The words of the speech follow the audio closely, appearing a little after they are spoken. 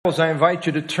I invite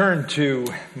you to turn to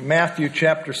Matthew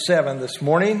chapter 7 this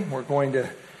morning. We're going to,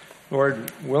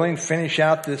 Lord willing, finish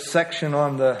out this section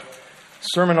on the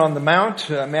Sermon on the Mount,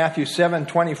 Matthew 7,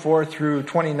 24 through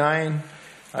 29.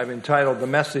 I've entitled the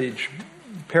message,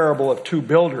 Parable of Two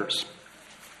Builders.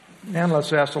 And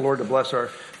let's ask the Lord to bless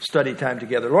our study time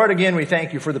together. Lord, again, we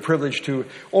thank you for the privilege to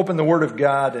open the Word of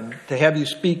God and to have you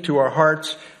speak to our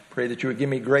hearts. Pray that you would give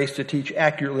me grace to teach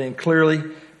accurately and clearly.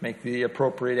 Make the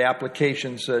appropriate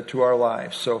applications to our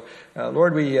lives. So,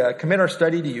 Lord, we commit our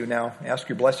study to you now. Ask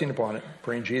your blessing upon it.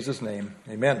 Pray in Jesus' name.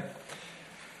 Amen.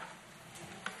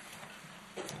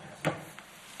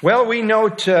 Well, we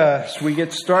note as we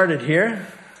get started here,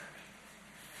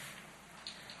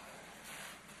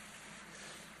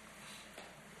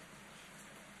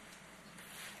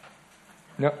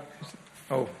 no.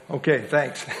 Oh, okay,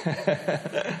 thanks.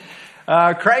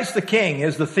 Christ the King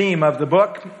is the theme of the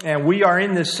book, and we are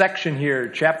in this section here,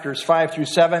 chapters 5 through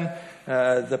 7,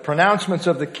 the pronouncements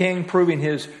of the king proving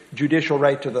his judicial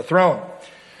right to the throne.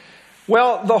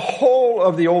 Well, the whole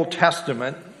of the Old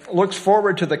Testament looks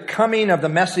forward to the coming of the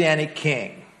Messianic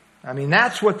king. I mean,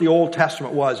 that's what the Old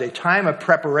Testament was, a time of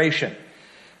preparation.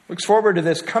 Looks forward to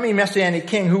this coming Messianic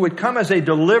king who would come as a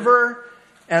deliverer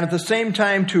and at the same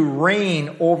time to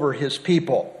reign over his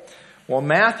people. Well,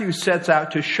 Matthew sets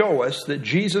out to show us that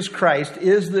Jesus Christ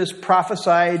is this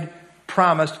prophesied,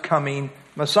 promised coming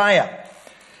Messiah.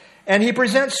 And he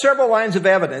presents several lines of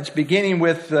evidence, beginning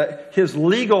with his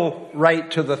legal right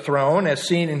to the throne, as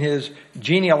seen in his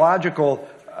genealogical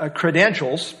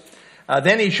credentials.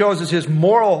 Then he shows us his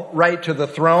moral right to the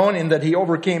throne, in that he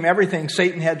overcame everything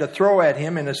Satan had to throw at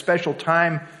him in a special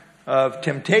time of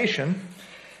temptation.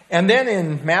 And then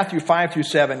in Matthew 5 through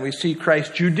 7, we see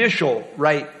Christ's judicial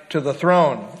right to the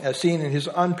throne, as seen in his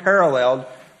unparalleled,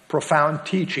 profound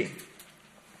teaching.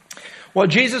 Well,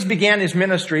 Jesus began his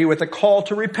ministry with a call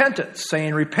to repentance,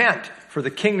 saying, "Repent, for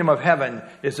the kingdom of heaven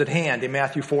is at hand," in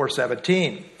Matthew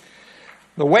 4:17.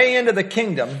 The way into the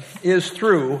kingdom is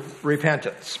through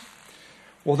repentance.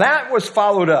 Well, that was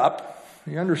followed up,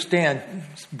 you understand,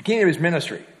 beginning of his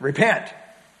ministry. Repent.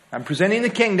 I'm presenting the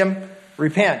kingdom.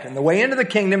 Repent. And the way into the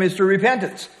kingdom is through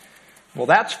repentance. Well,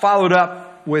 that's followed up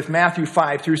with Matthew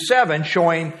 5 through 7,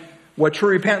 showing what true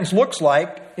repentance looks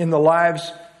like in the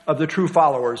lives of the true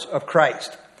followers of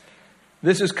Christ.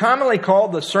 This is commonly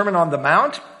called the Sermon on the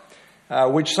Mount,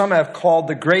 which some have called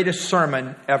the greatest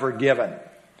sermon ever given.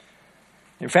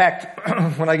 In fact,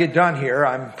 when I get done here,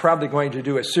 I'm probably going to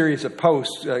do a series of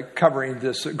posts covering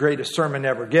this greatest sermon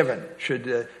ever given.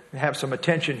 Should have some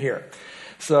attention here.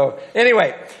 So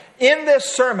anyway, in this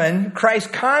sermon,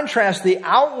 Christ contrasts the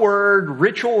outward,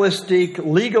 ritualistic,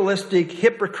 legalistic,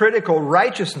 hypocritical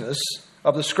righteousness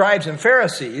of the scribes and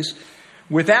Pharisees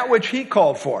with that which he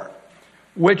called for,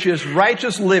 which is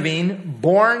righteous living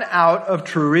born out of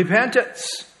true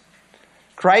repentance.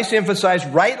 Christ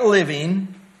emphasized right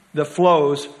living that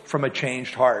flows from a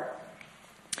changed heart.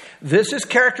 This is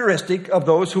characteristic of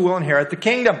those who will inherit the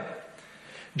kingdom.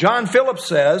 John Phillips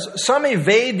says, some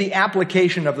evade the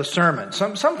application of the sermon.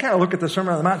 Some kind of look at the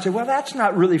Sermon on the Mount and say, well, that's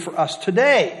not really for us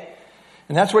today.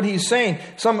 And that's what he's saying.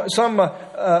 Some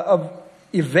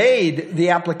evade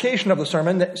the application of the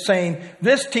sermon, saying,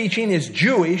 this teaching is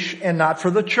Jewish and not for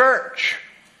the church.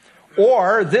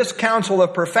 Or, this counsel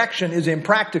of perfection is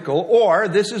impractical. Or,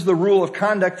 this is the rule of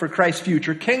conduct for Christ's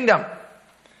future kingdom.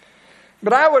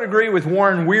 But I would agree with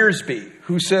Warren Wiersbe,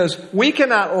 who says, we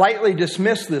cannot lightly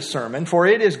dismiss this sermon, for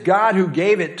it is God who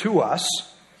gave it to us.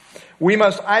 We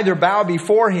must either bow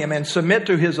before him and submit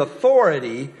to his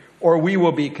authority, or we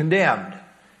will be condemned.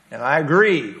 And I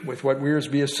agree with what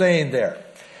Wiersbe is saying there.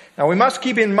 Now, we must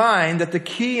keep in mind that the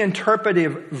key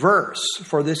interpretive verse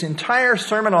for this entire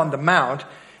Sermon on the Mount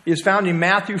is found in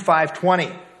Matthew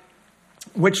 5:20,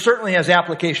 which certainly has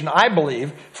application, I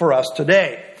believe, for us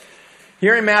today.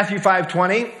 Here in Matthew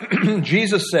 5:20,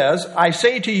 Jesus says, I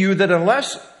say to you that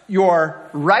unless your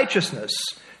righteousness,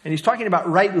 and he's talking about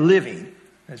right living,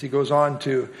 as he goes on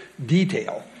to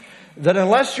detail, that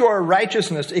unless your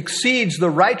righteousness exceeds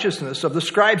the righteousness of the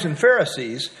scribes and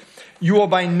Pharisees, you will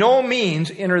by no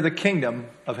means enter the kingdom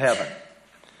of heaven.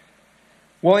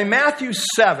 Well, in Matthew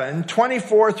 7,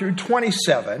 24 through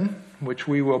 27, which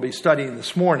we will be studying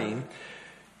this morning,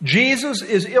 Jesus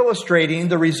is illustrating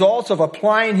the results of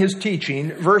applying his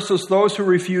teaching versus those who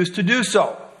refuse to do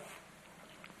so.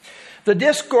 The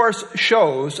discourse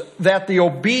shows that the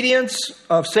obedience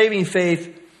of saving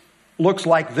faith looks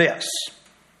like this,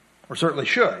 or certainly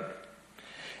should,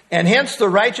 and hence the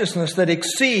righteousness that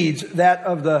exceeds that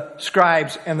of the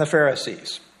scribes and the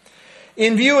Pharisees.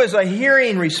 In view as a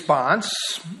hearing response,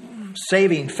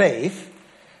 saving faith,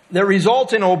 that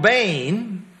results in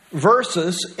obeying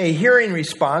versus a hearing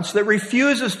response that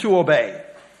refuses to obey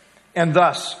and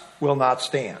thus will not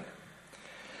stand.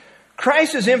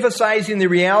 Christ is emphasizing the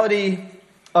reality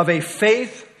of a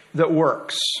faith that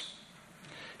works.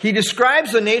 He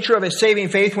describes the nature of a saving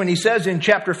faith when he says in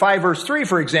chapter 5, verse 3,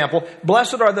 for example,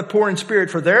 "Blessed are the poor in spirit,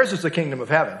 for theirs is the kingdom of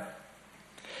heaven."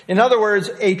 In other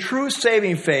words, a true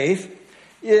saving faith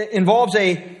involves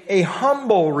a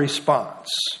humble response.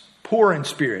 Poor in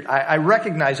spirit. I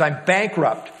recognize I'm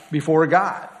bankrupt before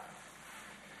God.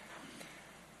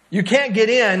 You can't get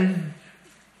in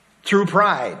through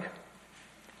pride.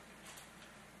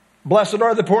 Blessed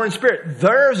are the poor in spirit.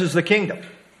 Theirs is the kingdom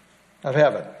of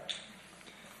heaven.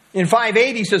 In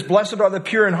 5:8 he says, "Blessed are the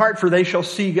pure in heart, for they shall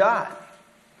see God."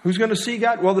 Who's going to see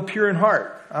God? Well, the pure in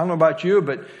heart. I don't know about you,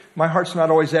 but my heart's not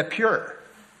always that pure.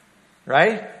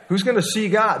 Right? Who's going to see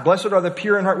God? Blessed are the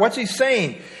pure in heart. What's he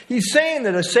saying? He's saying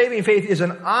that a saving faith is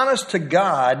an honest to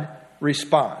God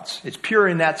response. It's pure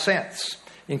in that sense.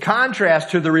 In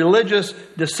contrast to the religious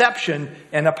deception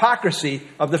and hypocrisy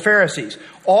of the Pharisees.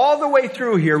 All the way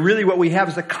through here, really what we have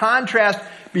is the contrast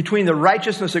between the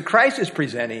righteousness that Christ is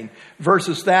presenting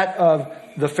versus that of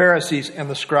the Pharisees and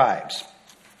the scribes.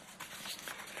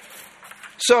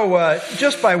 So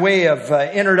just by way of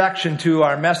introduction to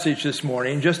our message this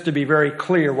morning, just to be very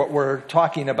clear what we're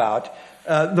talking about,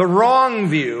 the wrong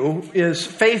view is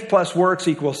faith plus works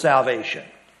equals salvation.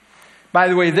 By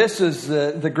the way, this is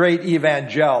the great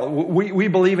evangel. We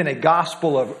believe in a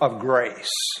gospel of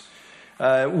grace.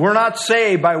 We're not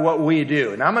saved by what we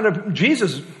do. And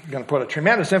Jesus is going to put a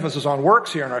tremendous emphasis on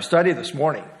works here in our study this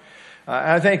morning.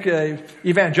 I think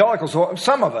evangelicals,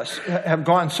 some of us, have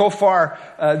gone so far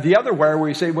the other way where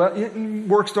we say, well,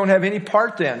 works don't have any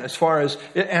part then as far as,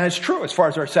 and it's true as far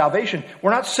as our salvation.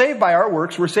 We're not saved by our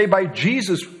works. We're saved by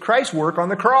Jesus Christ's work on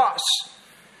the cross.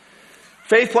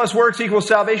 Faith plus works equals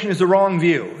salvation is the wrong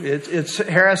view. It's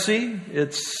heresy.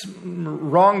 It's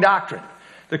wrong doctrine.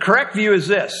 The correct view is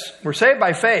this. We're saved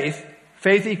by faith.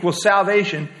 Faith equals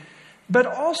salvation. But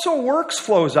also works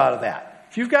flows out of that.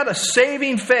 If you've got a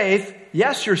saving faith,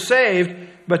 yes, you're saved,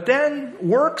 but then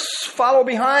works follow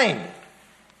behind.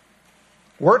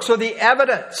 Works are the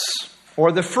evidence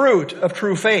or the fruit of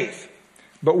true faith.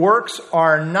 But works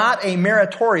are not a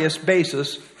meritorious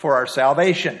basis for our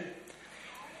salvation.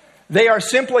 They are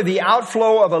simply the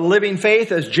outflow of a living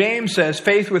faith. As James says,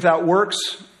 faith without works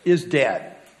is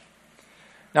dead.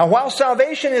 Now, while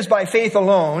salvation is by faith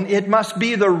alone, it must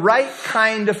be the right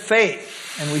kind of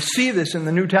faith. And we see this in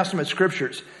the New Testament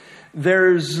scriptures.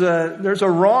 There's a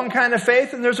wrong kind of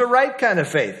faith and there's a right kind of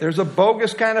faith. There's a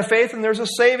bogus kind of faith and there's a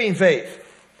saving faith.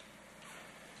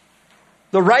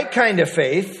 The right kind of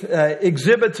faith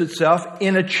exhibits itself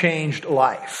in a changed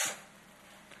life.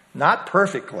 Not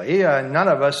perfectly. None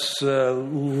of us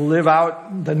live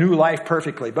out the new life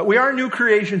perfectly. But we are new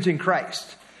creations in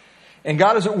Christ. And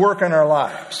God is at work in our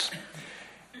lives.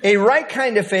 A right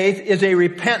kind of faith is a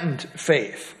repentant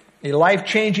faith. A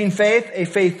life-changing faith, a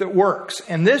faith that works.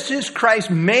 And this is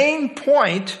Christ's main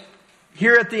point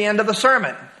here at the end of the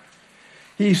sermon.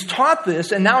 He's taught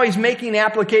this and now he's making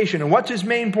application. And what's his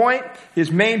main point?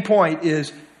 His main point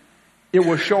is it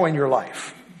will show in your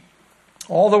life.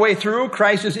 All the way through,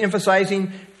 Christ is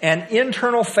emphasizing an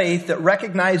internal faith that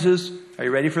recognizes, are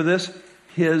you ready for this?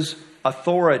 His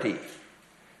authority.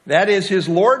 That is his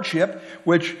lordship,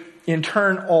 which in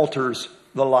turn alters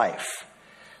the life.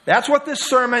 That's what this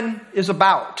sermon is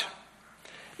about.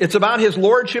 It's about his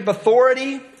lordship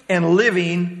authority and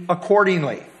living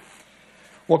accordingly.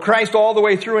 Well, Christ all the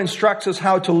way through instructs us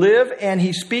how to live, and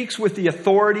he speaks with the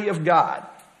authority of God.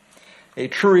 A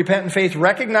true repentant faith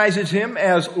recognizes him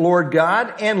as Lord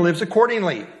God and lives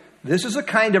accordingly. This is a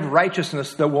kind of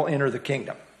righteousness that will enter the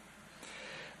kingdom.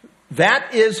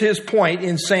 That is his point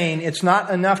in saying it's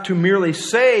not enough to merely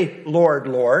say, Lord,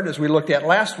 Lord, as we looked at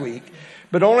last week,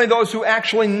 but only those who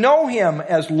actually know him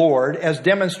as Lord, as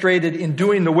demonstrated in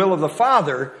doing the will of the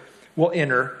Father, will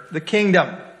enter the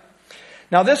kingdom.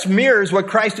 Now this mirrors what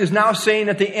Christ is now saying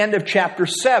at the end of chapter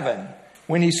 7,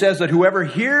 when he says that whoever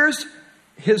hears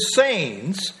his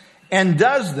sayings and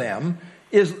does them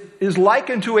is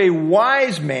likened to a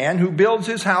wise man who builds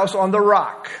his house on the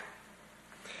rock.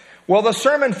 Well, the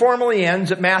sermon formally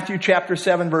ends at Matthew chapter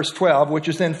 7, verse 12, which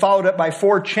is then followed up by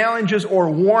 4 challenges or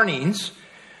warnings,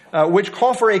 which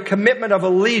call for a commitment of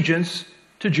allegiance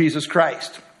to Jesus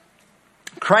Christ.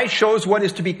 Christ shows what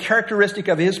is to be characteristic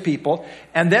of his people,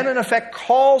 and then in effect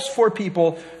calls for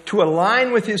people to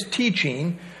align with his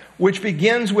teaching, which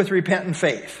begins with repentant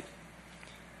faith.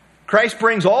 Christ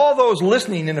brings all those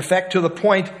listening, in effect, to the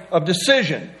point of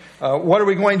decision. What are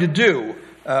we going to do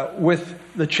with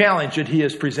the challenge that he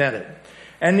has presented?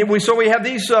 And so we have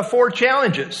these 4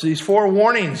 challenges, these 4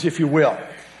 warnings, if you will.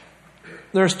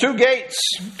 There's 2 gates,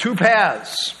 2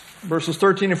 paths, verses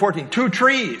 13 and 14. 2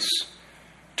 trees,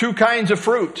 2 kinds of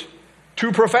fruit,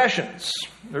 2 professions.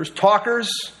 There's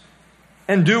talkers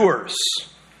and doers.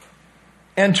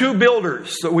 And 2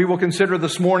 builders that we will consider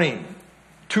this morning.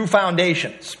 2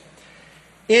 foundations.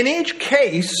 In each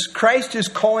case, Christ is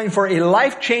calling for a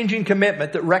life-changing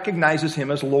commitment that recognizes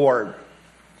Him as Lord.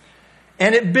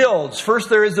 And it builds. First,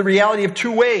 there is the reality of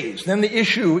 2 ways. Then the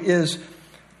issue is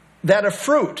that of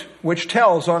fruit, which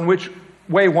tells on which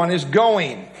way one is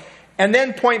going. And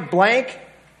then point blank,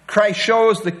 Christ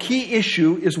shows the key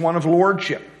issue is one of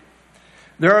lordship.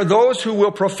 There are those who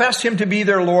will profess Him to be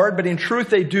their Lord, but in truth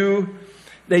they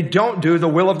don't do the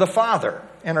will of the Father,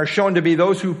 and are shown to be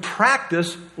those who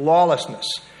practice lawlessness.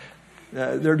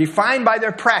 They're defined by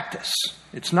their practice.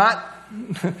 It's not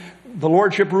the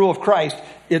lordship rule of Christ,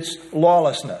 it's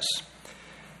lawlessness.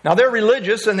 Now they're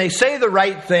religious and they say the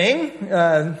right thing.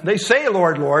 They say,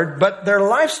 Lord, Lord, but their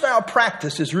lifestyle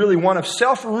practice is really one of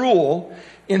self-rule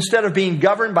instead of being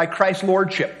governed by Christ's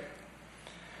lordship.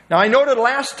 Now I noted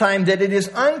last time that it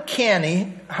is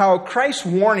uncanny how Christ's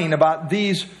warning about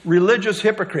these religious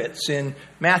hypocrites in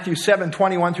Matthew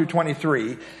 7:21 through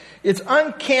 23, it's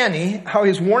uncanny how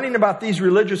His warning about these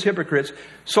religious hypocrites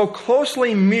so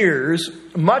closely mirrors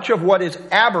much of what is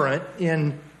aberrant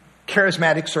in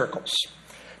charismatic circles.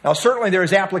 Now certainly there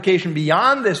is application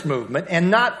beyond this movement,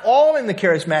 and not all in the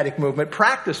charismatic movement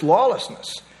practice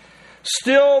lawlessness.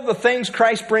 Still, the things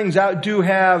Christ brings out do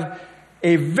have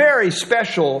a very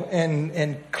special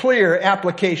and clear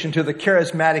application to the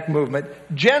charismatic movement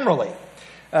generally.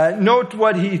 Note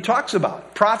what He talks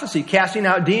about. Prophecy, casting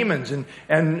out demons,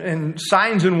 and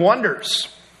signs and wonders.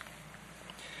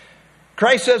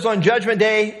 Christ says on Judgment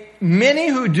Day, many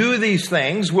who do these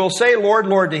things will say, Lord,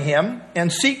 Lord, to Him,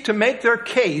 and seek to make their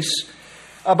case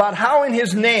about how in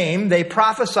His name they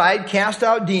prophesied, cast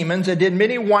out demons, and did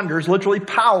many wonders, literally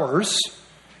powers,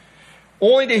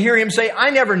 only to hear Him say,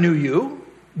 I never knew you.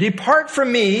 Depart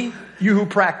from me, you who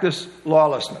practice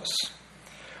lawlessness.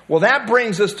 Well, that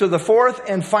brings us to the 4th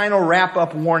and final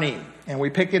wrap-up warning. And we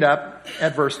pick it up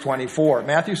at verse 24.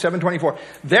 Matthew 7:24.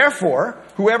 Therefore,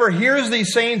 whoever hears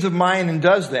these sayings of mine and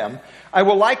does them, I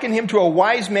will liken him to a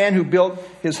wise man who built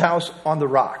his house on the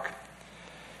rock.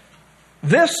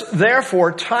 This,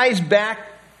 therefore, ties back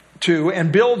to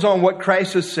and builds on what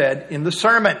Christ has said in the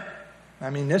sermon. I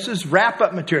mean, this is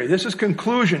wrap-up material. This is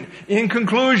conclusion. In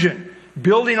conclusion,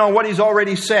 building on what He's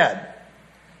already said.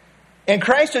 And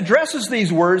Christ addresses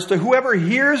these words to whoever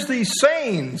hears these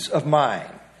sayings of mine.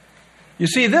 You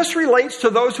see, this relates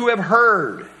to those who have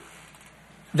heard.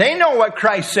 They know what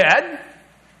Christ said.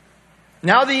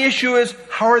 Now the issue is,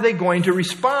 how are they going to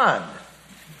respond?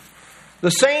 The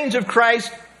sayings of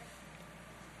Christ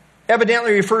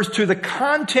evidently refers to the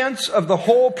contents of the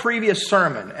whole previous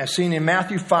sermon, as seen in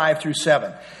Matthew 5 through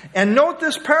 7. And note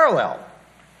this parallel.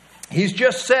 He's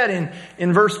just said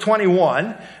in verse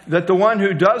 21 that the one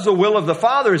who does the will of the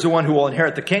Father is the one who will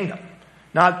inherit the kingdom.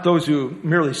 Not those who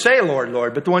merely say, Lord,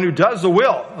 Lord, but the one who does the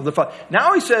will of the Father.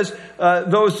 Now he says,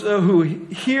 those who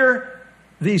hear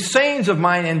these sayings of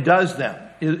mine and does them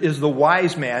is the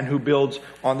wise man who builds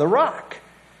on the rock.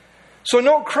 So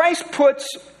note, Christ puts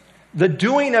the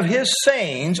doing of His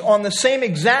sayings on the same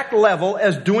exact level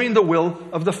as doing the will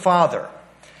of the Father.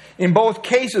 In both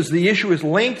cases, the issue is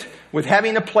linked with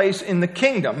having a place in the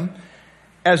kingdom,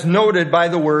 as noted by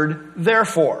the word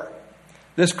therefore.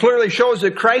 This clearly shows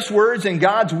that Christ's words and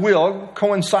God's will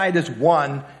coincide as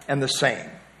one and the same.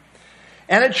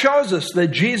 And it shows us that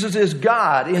Jesus is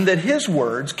God in that His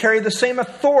words carry the same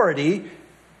authority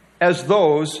as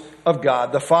those of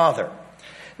God the Father.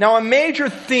 Now, a major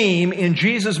theme in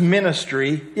Jesus'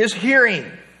 ministry is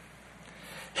hearing.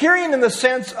 Hearing in the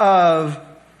sense of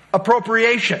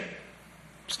appropriation.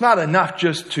 It's not enough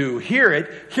just to hear it.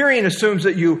 Hearing assumes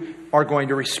that you are going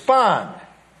to respond.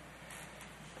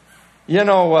 You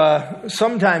know,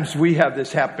 sometimes we have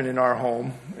this happen in our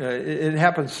home. It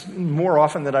happens more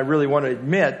often than I really want to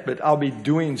admit, but I'll be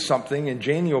doing something and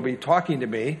Janie will be talking to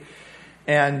me,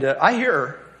 and I hear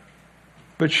her,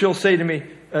 but she'll say to me,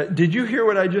 did you hear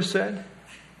what I just said?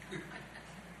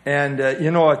 And,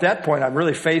 at that point, I'm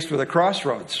really faced with a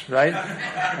crossroads, right?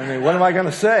 I mean, what am I going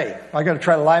to say? Am I going to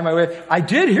try to lie my way? I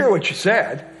did hear what you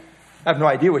said. I have no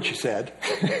idea what you said.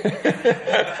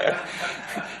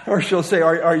 Or she'll say,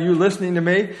 are you listening to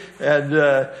me?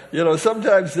 And,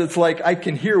 sometimes it's like I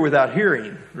can hear without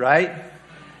hearing, right?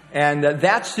 And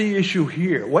that's the issue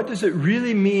here. What does it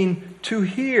really mean to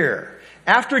hear?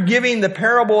 After giving the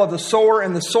parable of the sower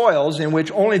and the soils, in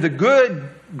which only the good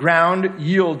ground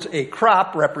yields a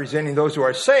crop representing those who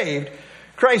are saved,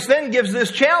 Christ then gives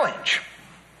this challenge.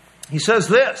 He says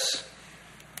this,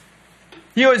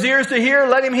 "He who has ears to hear,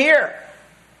 let him hear."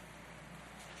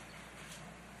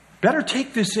 Better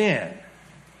take this in.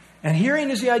 And hearing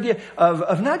is the idea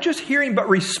of not just hearing, but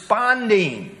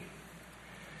responding.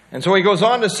 And so he goes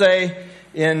on to say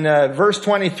in verse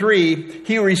 23,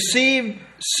 "He who received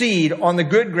seed on the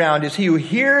good ground is he who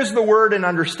hears the word and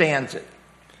understands it,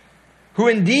 who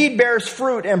indeed bears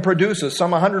fruit and produces,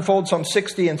 some 100-fold, some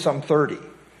 60, and some 30.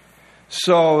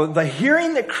 So the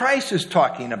hearing that Christ is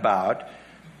talking about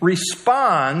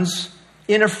responds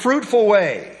in a fruitful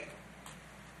way.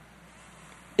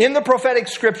 In the prophetic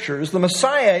scriptures, the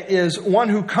Messiah is one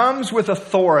who comes with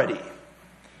authority.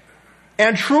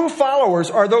 And true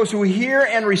followers are those who hear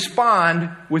and respond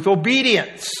with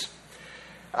obedience.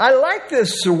 I like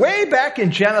this way back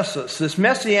in Genesis, this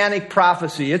messianic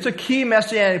prophecy. It's a key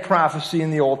messianic prophecy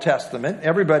in the Old Testament.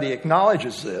 Everybody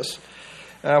acknowledges this.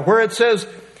 Where it says,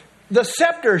 "The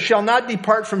scepter shall not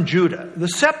depart from Judah." The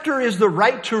scepter is the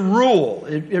right to rule.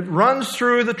 It runs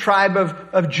through the tribe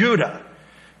of Judah.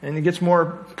 And it gets more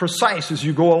precise as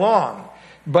you go along.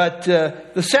 But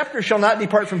the scepter shall not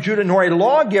depart from Judah, nor a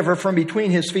lawgiver from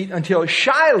between his feet until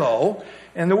Shiloh.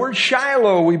 And the word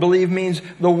Shiloh, we believe, means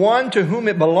the one to whom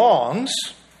it belongs.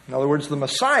 In other words, the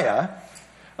Messiah.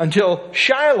 Until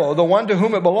Shiloh, the one to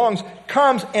whom it belongs,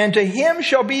 comes, and to him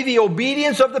shall be the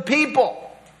obedience of the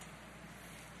people.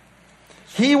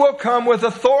 He will come with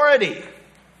authority.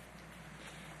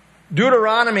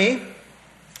 Deuteronomy,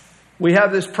 we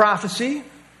have this prophecy.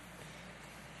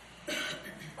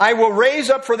 "I will raise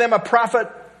up for them a prophet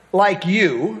like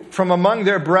you from among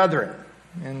their brethren."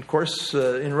 And of course,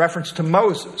 in reference to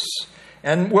Moses.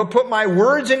 "And will put my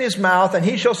words in his mouth, and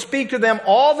he shall speak to them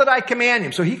all that I command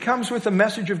him." So he comes with the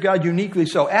message of God uniquely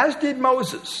so, as did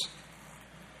Moses.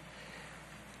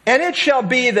 "And it shall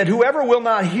be that whoever will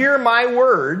not hear my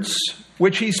words,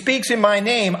 which he speaks in my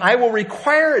name, I will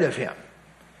require it of him."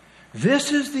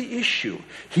 This is the issue.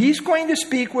 He's going to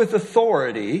speak with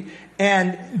authority,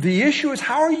 and the issue is,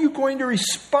 how are you going to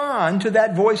respond to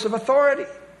that voice of authority?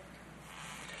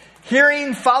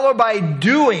 Hearing followed by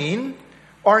doing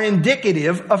are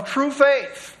indicative of true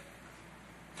faith.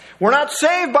 We're not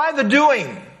saved by the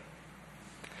doing,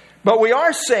 but we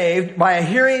are saved by a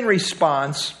hearing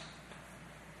response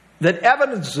that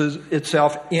evidences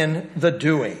itself in the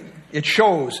doing. It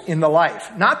shows in the life.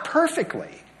 Not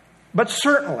perfectly, but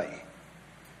certainly.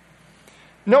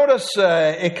 Notice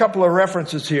a couple of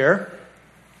references here.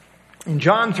 In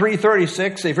John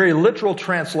 3:36, a very literal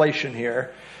translation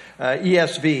here,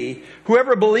 ESV,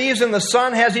 "Whoever believes in the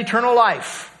Son has eternal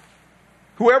life.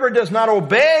 Whoever does not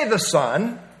obey the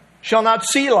Son shall not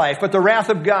see life, but the wrath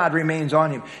of God remains on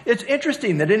him." It's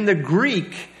interesting that in the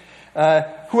Greek,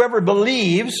 whoever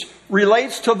believes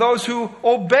relates to those who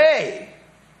obey.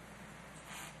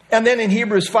 And then in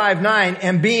Hebrews 5:9,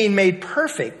 "And being made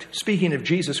perfect," speaking of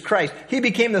Jesus Christ, "he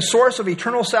became the source of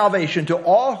eternal salvation to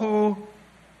all who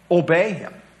obey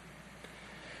him."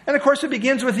 And of course, it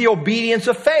begins with the obedience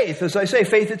of faith. As I say,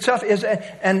 faith itself is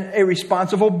a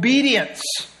response of obedience.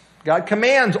 God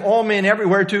commands all men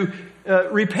everywhere to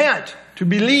repent, to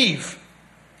believe.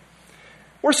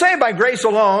 We're saved by grace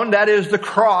alone, that is the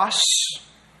cross,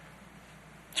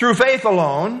 through faith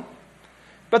alone.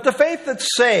 But the faith that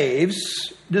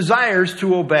saves desires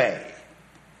to obey.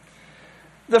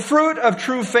 The fruit of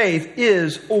true faith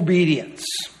is obedience.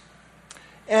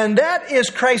 And that is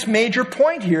Christ's major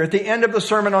point here at the end of the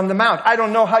Sermon on the Mount. I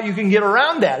don't know how you can get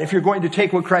around that if you're going to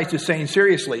take what Christ is saying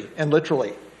seriously and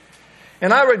literally.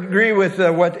 And I would agree with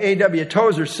what A.W.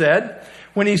 Tozer said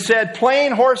when he said,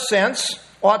 "Plain horse sense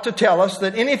ought to tell us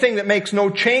that anything that makes no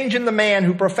change in the man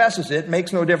who professes it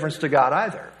makes no difference to God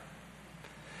either."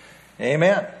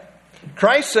 Amen.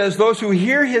 Christ says those who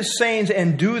hear his sayings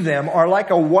and do them are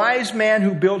like a wise man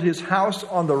who built his house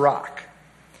on the rock.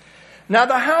 Now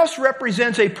the house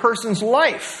represents a person's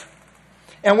life,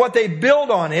 and what they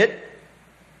build on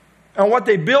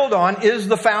is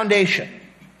the foundation.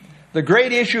 The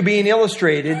great issue being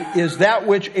illustrated is that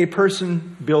which a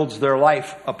person builds their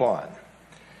life upon.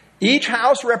 Each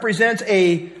house represents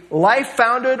a life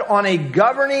founded on a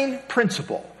governing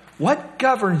principle. What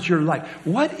governs your life?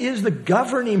 What is the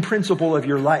governing principle of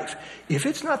your life? If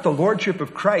it's not the lordship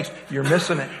of Christ, you're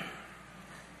missing it.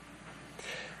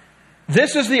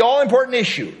 This is the all-important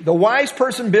issue. The wise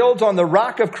person builds on the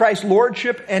rock of Christ's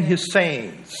lordship and his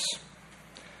sayings.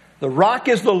 The rock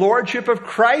is the lordship of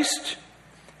Christ,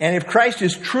 and if Christ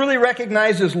is truly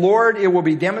recognized as Lord, it will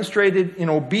be demonstrated in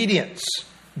obedience,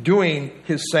 doing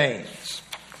his sayings.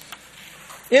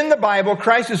 In the Bible,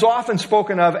 Christ is often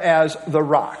spoken of as the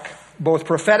rock, both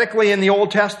prophetically in the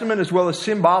Old Testament as well as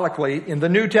symbolically in the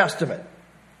New Testament.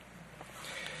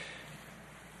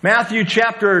 Matthew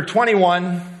chapter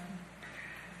 21,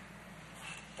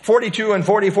 42 and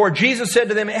 44, Jesus said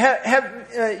to them,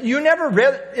 have you never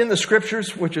read in the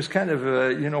Scriptures, which is kind of,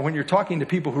 when you're talking to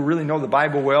people who really know the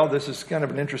Bible well, this is kind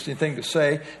of an interesting thing to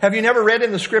say. Have you never read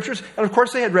in the Scriptures? And of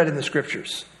course they had read in the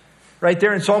Scriptures. Right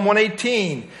there in Psalm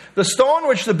 118. The stone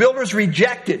which the builders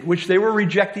rejected, which they were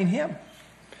rejecting him.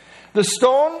 The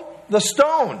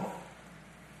stone.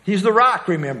 He's the rock,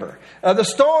 remember. The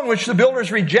stone which the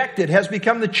builders rejected has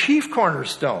become the chief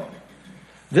cornerstone.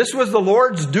 This was the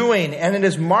Lord's doing, and it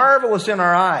is marvelous in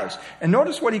our eyes. And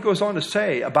notice what he goes on to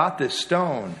say about this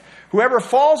stone. Whoever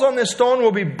falls on this stone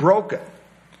will be broken.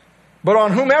 But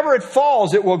on whomever it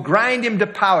falls, it will grind him to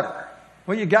powder.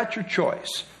 Well, you got your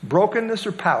choice. Brokenness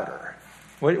or powder.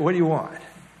 What do you want?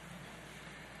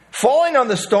 Falling on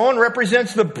the stone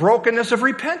represents the brokenness of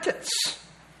repentance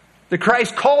that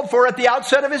Christ called for at the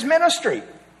outset of his ministry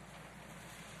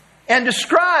and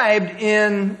described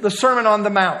in the Sermon on the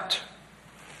Mount.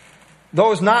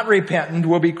 Those not repentant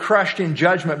will be crushed in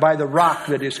judgment by the rock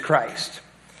that is Christ.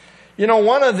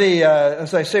 One of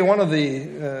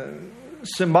the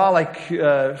symbolic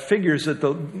figures that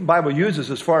the Bible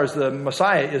uses as far as the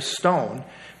Messiah is stone.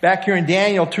 Back here in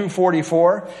Daniel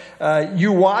 2:44,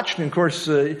 you watched, and of course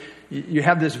you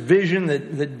have this vision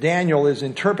that Daniel is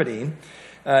interpreting.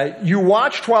 You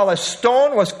watched while a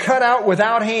stone was cut out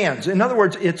without hands. In other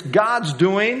words, it's God's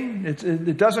doing.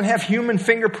 It doesn't have human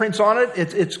fingerprints on it.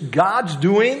 It's God's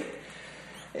doing.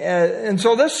 And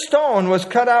so this stone was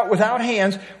cut out without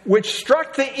hands, which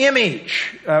struck the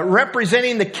image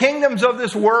representing the kingdoms of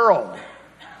this world.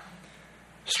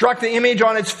 Struck the image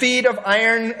on its feet of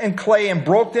iron and clay and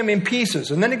broke them in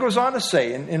pieces. And then he goes on to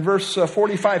say in verse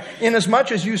 45,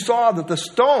 inasmuch as you saw that the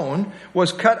stone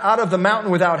was cut out of the mountain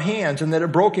without hands, and that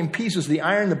it broke in pieces the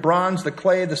iron, the bronze, the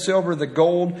clay, the silver, the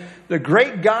gold, the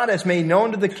great God has made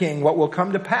known to the king what will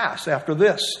come to pass after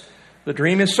this. The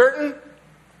dream is certain,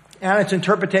 and its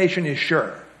interpretation is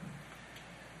sure.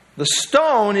 The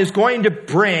stone is going to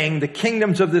bring the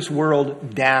kingdoms of this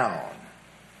world down.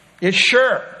 It's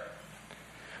sure.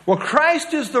 Well,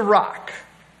 Christ is the rock,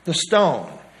 the stone.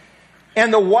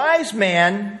 And the wise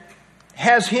man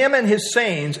has him and his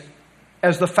sayings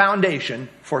as the foundation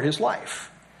for his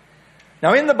life.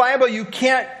 Now, in the Bible, you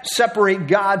can't separate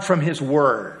God from his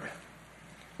word.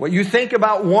 What you think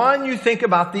about one, you think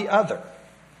about the other.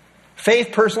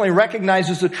 Faith personally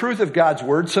recognizes the truth of God's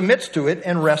word, submits to it,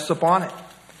 and rests upon it.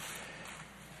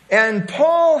 And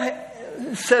Paul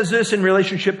says this in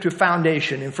relationship to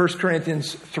foundation in 1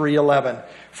 Corinthians 3:11.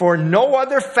 For no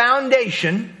other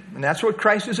foundation, and that's what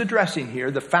Christ is addressing here,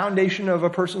 the foundation of a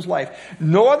person's life.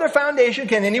 No other foundation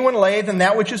can anyone lay than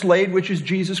that which is laid, which is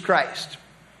Jesus Christ.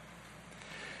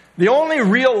 The only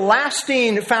real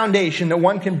lasting foundation that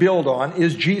one can build on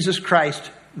is Jesus Christ,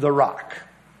 the rock.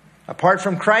 Apart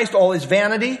from Christ, all is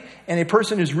vanity, and a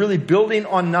person is really building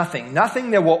on nothing.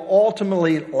 Nothing that will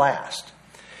ultimately last.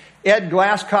 Ed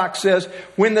Glasscock says,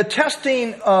 when the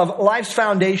testing of life's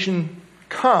foundation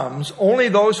comes, only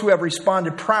those who have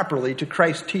responded properly to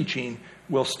Christ's teaching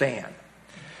will stand.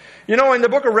 In the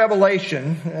book of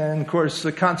Revelation, and of course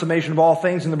the consummation of all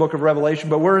things in the book of Revelation,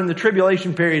 but we're in the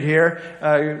tribulation period here,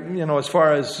 as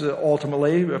far as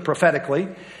ultimately, prophetically.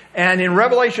 And in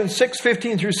Revelation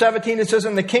 6:15 through 17, it says,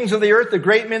 and the kings of the earth, the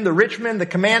great men, the rich men, the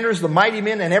commanders, the mighty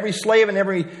men, and every slave and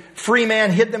every free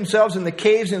man hid themselves in the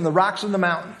caves and in the rocks of the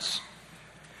mountains.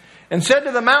 And said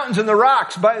to the mountains and the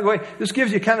rocks, by the way, this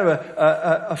gives you kind of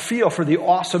a feel for the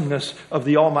awesomeness of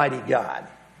the Almighty God.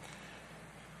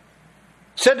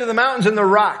 Said to the mountains and the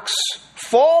rocks,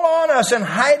 fall on us and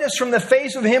hide us from the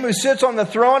face of him who sits on the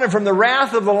throne and from the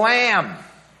wrath of the Lamb.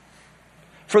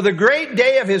 For the great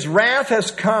day of his wrath has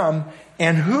come,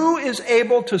 and who is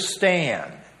able to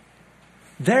stand?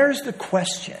 There's the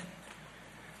question.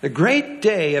 The great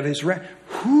day of his wrath.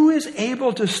 Who is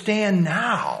able to stand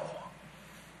now?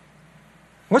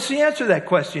 What's the answer to that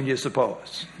question, you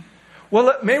suppose?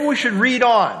 Well, maybe we should read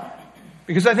on,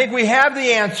 because I think we have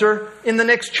the answer in the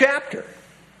next chapter.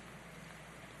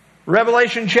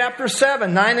 Revelation chapter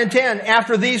 7, 9 and 10.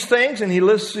 After these things, and he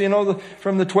lists,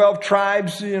 from the 12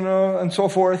 tribes, and so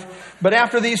forth. But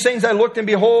after these things I looked, and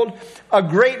behold, a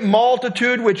great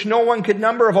multitude which no one could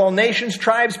number, of all nations,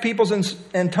 tribes, peoples,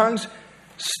 and tongues,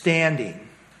 standing.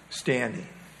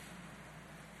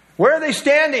 Where are they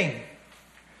standing?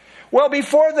 Well,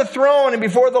 before the throne and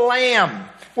before the Lamb.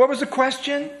 What was the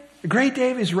question? The great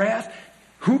day of his wrath.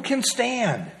 Who can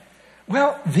stand?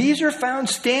 Well, these are found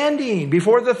standing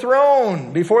before the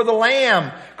throne, before the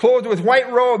Lamb, clothed with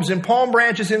white robes and palm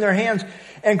branches in their hands,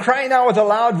 and crying out with a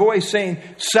loud voice, saying,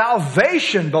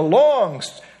 "Salvation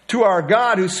belongs to our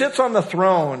God who sits on the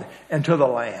throne and to the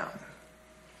Lamb."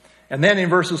 And then in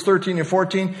verses 13 and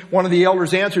 14, one of the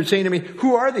elders answered, saying to me,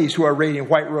 "Who are these who are arrayed in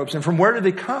white robes, and from where do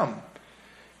they come?"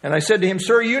 And I said to him,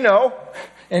 "Sir, you know."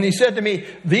 And he said to me,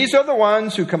 "These are the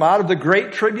ones who come out of the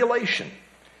great tribulation,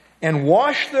 and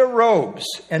washed their robes,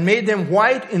 and made them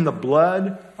white in the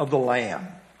blood of the Lamb.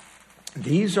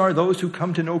 These are those who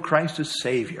come to know Christ as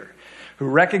Savior, who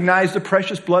recognize the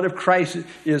precious blood of Christ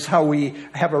is how we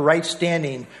have a right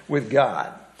standing with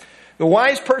God. The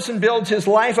wise person builds his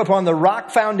life upon the rock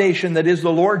foundation that is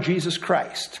the Lord Jesus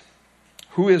Christ,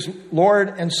 who is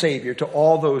Lord and Savior to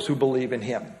all those who believe in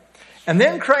him." And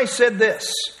then Christ said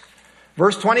this,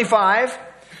 verse 25,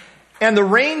 "And the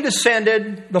rain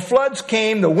descended, the floods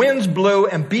came, the winds blew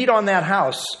and beat on that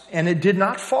house, and it did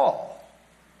not fall.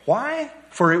 Why?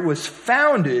 For it was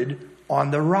founded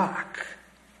on the rock."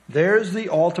 There's the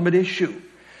ultimate issue.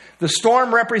 The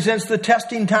storm represents the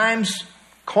testing times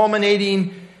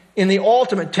culminating in the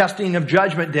ultimate testing of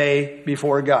Judgment Day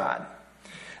before God.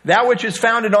 That which is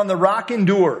founded on the rock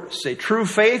endures. A true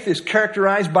faith is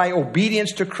characterized by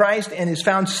obedience to Christ and is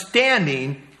found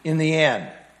standing in the end.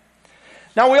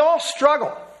 Now, we all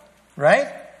struggle, right?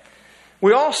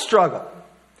 We all struggle.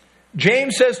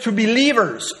 James says to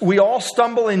believers, we all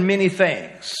stumble in many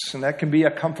things, and that can be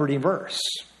a comforting verse.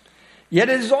 Yet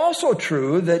it is also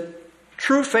true that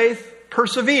true faith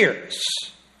perseveres.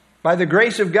 By the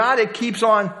grace of God, it keeps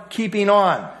on keeping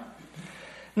on.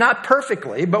 Not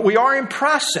perfectly, but we are in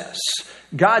process.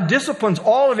 God disciplines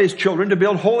all of his children to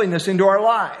build holiness into our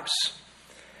lives.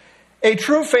 A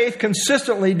true faith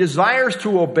consistently desires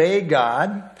to obey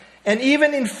God, and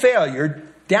even in failure,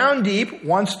 down deep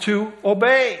wants to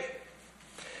obey.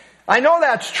 I know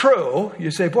that's true.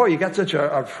 You say, "Boy, you got such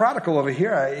a prodigal over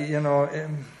here.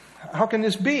 How can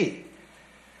this be?"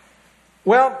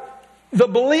 Well, the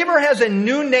believer has a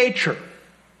new nature.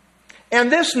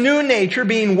 And this new nature,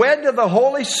 being wed to the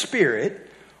Holy Spirit,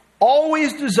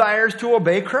 always desires to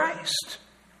obey Christ.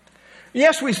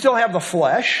 Yes, we still have the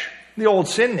flesh, the old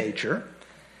sin nature,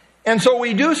 and so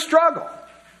we do struggle.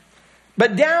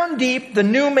 But down deep, the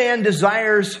new man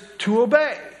desires to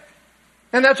obey.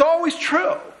 And that's always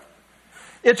true.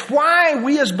 It's why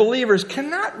we as believers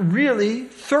cannot really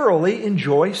thoroughly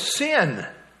enjoy sin. Have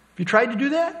you tried to do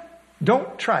that?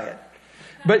 Don't try it.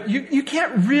 But you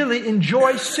can't really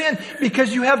enjoy sin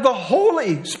because you have the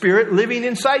Holy Spirit living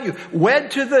inside you,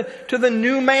 wed to the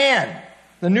new man,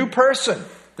 the new person,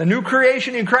 the new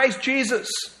creation in Christ Jesus.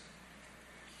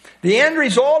 The end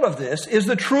result of this is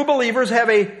the true believers have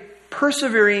a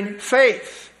persevering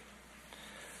faith.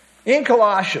 In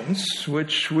Colossians,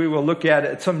 which we will look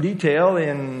at some detail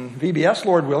in VBS,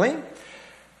 Lord willing,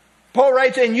 Paul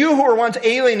writes, "And you who were once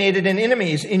alienated and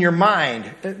enemies in your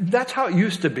mind," that's how it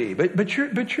used to be, but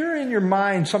you're in your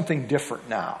mind something different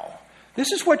now.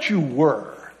 This is what you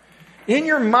were. In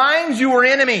your minds you were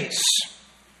enemies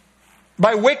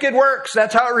by wicked works.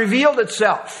 That's how it revealed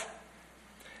itself.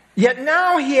 Yet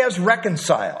now he has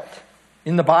reconciled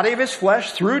in the body of his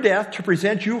flesh through death to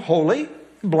present you holy,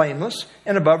 blameless,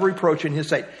 and above reproach in his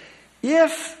sight,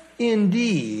 if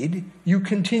indeed you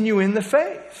continue in the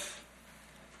faith,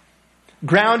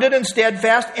 grounded and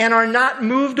steadfast, and are not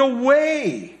moved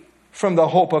away from the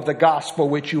hope of the gospel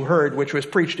which you heard, which was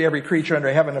preached to every creature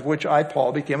under heaven, of which I,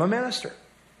 Paul, became a minister.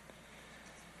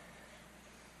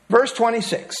 Verse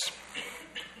 26.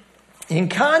 In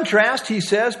contrast, he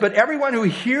says, "But everyone who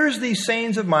hears these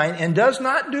sayings of mine and does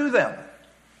not do them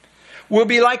will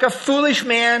be like a foolish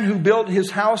man who built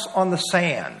his house on the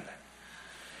sand."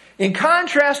 In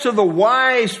contrast to the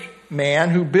wise man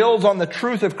who builds on the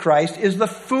truth of Christ is the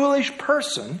foolish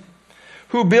person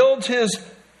who builds his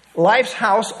life's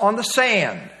house on the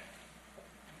sand.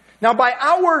 Now, by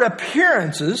outward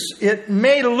appearances, it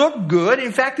may look good.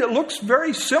 In fact, it looks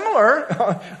very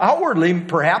similar, outwardly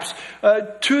perhaps,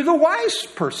 to the wise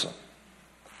person.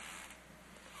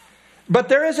 But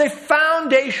there is a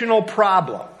foundational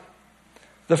problem.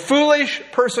 The foolish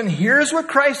person hears what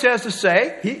Christ has to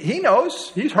say. He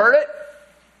knows. He's heard it.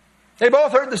 They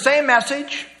both heard the same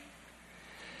message.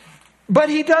 But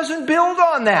he doesn't build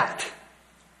on that.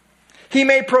 He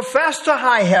may profess to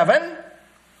high heaven,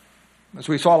 as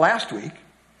we saw last week,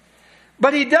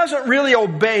 but he doesn't really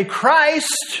obey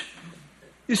Christ.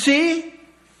 You see?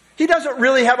 He doesn't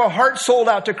really have a heart sold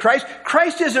out to Christ.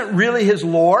 Christ isn't really his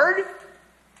Lord.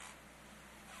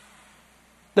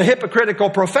 The hypocritical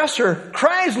professor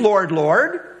cries, "Lord,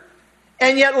 Lord,"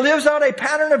 and yet lives out a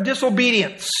pattern of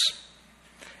disobedience.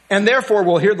 And therefore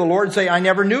will hear the Lord say, I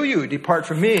never knew you. Depart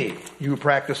from me, you who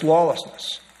practice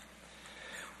lawlessness.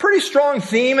 Pretty strong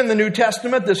theme in the New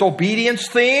Testament, this obedience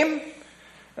theme.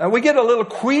 We get a little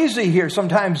queasy here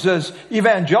sometimes as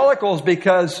evangelicals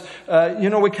because,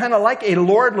 we kind of like a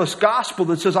lordless gospel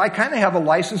that says, I kind of have a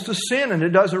license to sin and it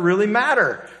doesn't really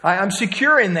matter. I'm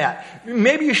secure in that.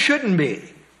 Maybe you shouldn't be.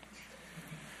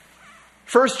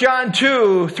 1 John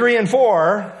 2, 3 and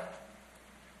 4.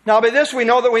 Now by this we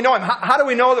know that we know Him. How do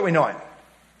we know that we know Him?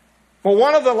 Well,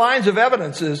 one of the lines of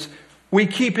evidence is we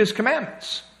keep His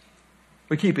commandments.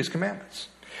 We keep His commandments.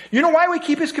 You know why we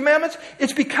keep His commandments?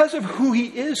 It's because of who He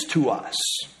is to us.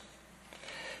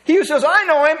 He who says, I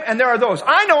know Him, and there are those.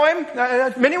 I know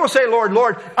Him. Many will say, Lord,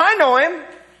 Lord, I know Him,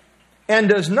 and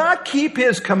does not keep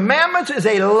His commandments is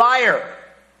a liar,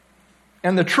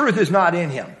 and the truth is not in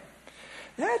him.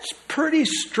 That's pretty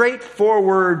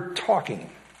straightforward talking.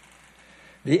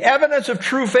 The evidence of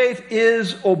true faith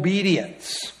is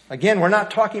obedience. Again, we're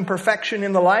not talking perfection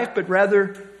in the life, but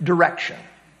rather direction.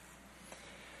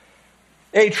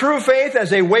 A true faith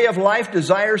as a way of life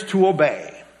desires to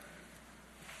obey.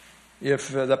 If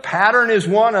the pattern is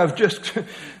one of just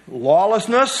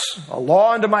lawlessness, a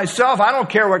law unto myself, I don't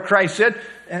care what Christ said,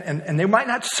 and they might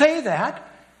not say that,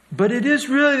 but it is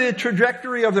really the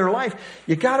trajectory of their life.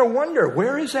 You got to wonder,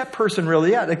 where is that person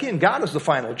really at? Again, God is the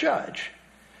final judge.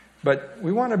 But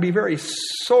we want to be very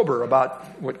sober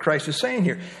about what Christ is saying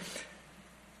here.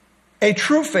 A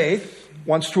true faith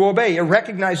wants to obey. It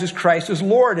recognizes Christ as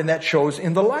Lord, and that shows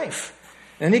in the life.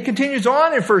 And he continues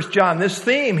on in 1 John, this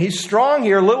theme. He's strong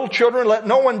here. Little children, let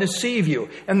no one deceive you.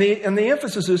 And the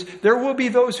emphasis is, there will be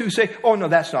those who say, oh, no,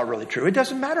 that's not really true. It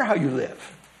doesn't matter how you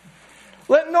live.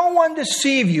 Let no one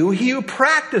deceive you. He who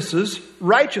practices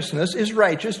righteousness is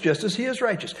righteous, just as he is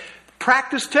righteous.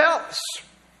 Practice tells.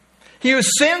 He who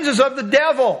sins is of the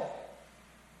devil.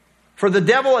 For the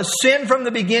devil has sinned from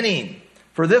the beginning.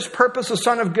 For this purpose the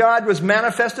Son of God was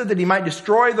manifested, that he might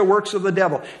destroy the works of the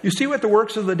devil. You see what the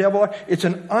works of the devil are? It's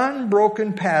an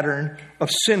unbroken pattern of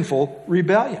sinful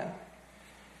rebellion.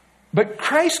 But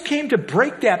Christ came to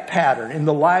break that pattern in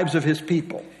the lives of his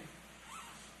people.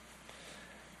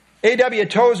 A.W.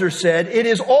 Tozer said, it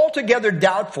is altogether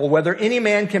doubtful whether any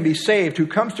man can be saved who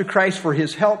comes to Christ for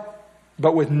his help,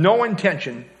 but with no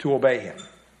intention to obey him.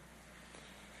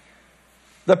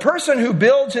 The person who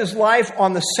builds his life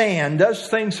on the sand does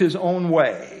things his own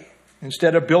way.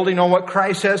 Instead of building on what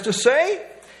Christ has to say,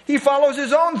 he follows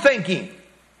his own thinking.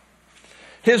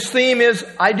 His theme is,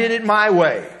 I did it my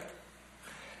way.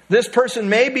 This person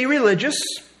may be religious,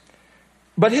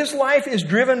 but his life is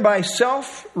driven by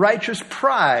self-righteous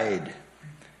pride,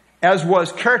 as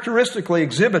was characteristically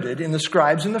exhibited in the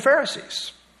scribes and the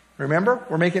Pharisees. Remember,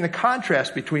 we're making a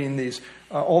contrast between these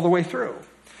all the way through.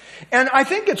 And I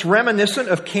think it's reminiscent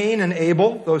of Cain and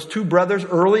Abel, those two brothers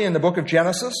early in the book of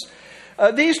Genesis.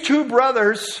 These two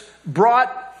brothers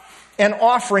brought an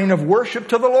offering of worship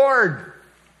to the Lord.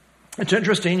 It's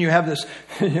interesting, you have this,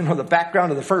 the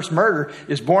background of the first murder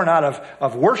is born out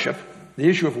of worship, the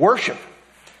issue of worship.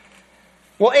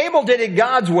 Well, Abel did it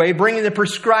God's way, bringing the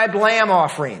prescribed lamb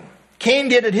offering. Cain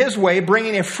did it his way,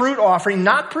 bringing a fruit offering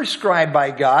not prescribed by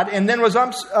God, and then was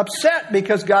upset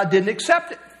because God didn't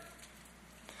accept it.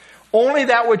 Only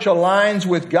that which aligns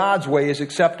with God's way is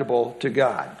acceptable to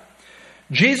God.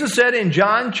 Jesus said in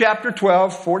John chapter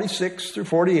 12, 46 through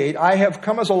 48, I have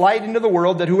come as a light into the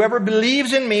world that whoever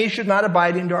believes in me should not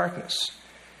abide in darkness.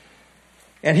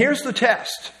 And here's the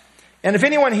test. And if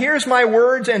anyone hears my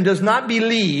words and does not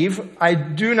believe, I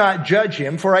do not judge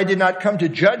him, for I did not come to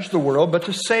judge the world, but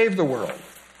to save the world.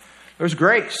 There's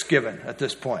grace given at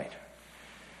this point.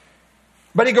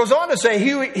 But he goes on to say,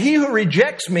 he who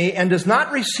rejects me and does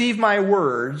not receive my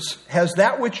words has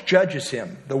that which judges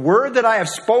him. The word that I have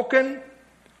spoken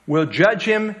will judge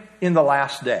him in the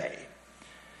last day.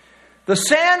 The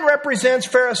sand represents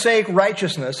Pharisaic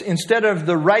righteousness instead of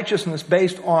the righteousness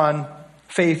based on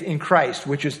faith in Christ,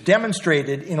 which is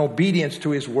demonstrated in obedience to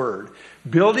his word.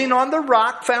 Building on the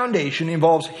rock foundation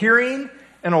involves hearing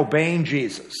and obeying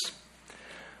Jesus.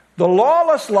 The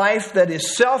lawless life that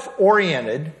is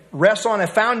self-oriented rests on a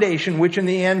foundation which in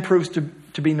the end proves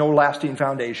to be no lasting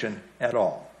foundation at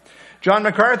all. John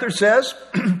MacArthur says,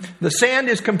 the sand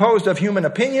is composed of human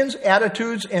opinions,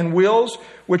 attitudes, and wills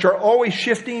which are always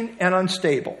shifting and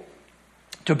unstable.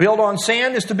 To build on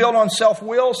sand is to build on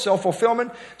self-will,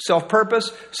 self-fulfillment,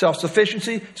 self-purpose,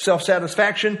 self-sufficiency,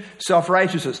 self-satisfaction,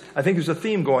 self-righteousness. I think there's a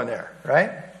theme going there,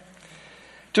 right?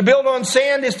 To build on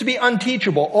sand is to be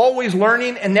unteachable, always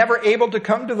learning and never able to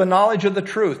come to the knowledge of the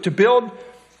truth. To build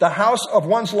the house of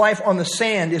one's life on the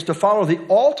sand is to follow the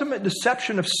ultimate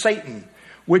deception of Satan,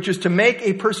 which is to make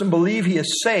a person believe he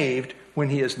is saved when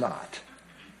he is not.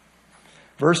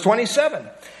 Verse 27,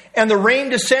 and the rain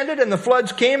descended and the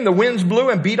floods came, the winds blew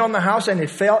and beat on the house and it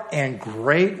fell, and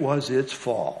great was its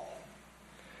fall.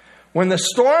 When the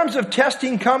storms of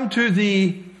testing come to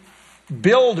the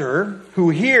builder who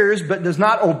hears but does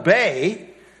not obey,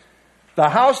 the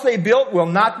house they built will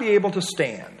not be able to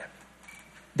stand.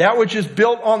 That which is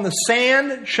built on the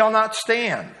sand shall not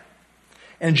stand.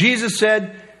 And Jesus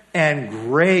said, and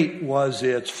great was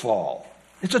its fall.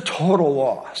 It's a total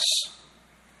loss.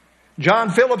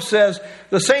 John Phillips says,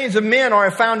 the sayings of men are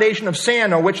a foundation of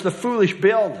sand on which the foolish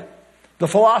build. The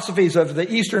philosophies of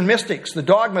the Eastern mystics, the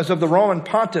dogmas of the Roman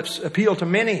pontiffs appeal to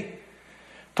many.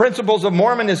 Principles of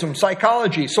Mormonism,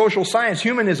 psychology, social science,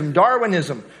 humanism,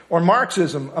 Darwinism, or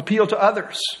Marxism appeal to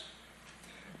others.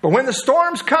 But when the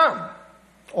storms come,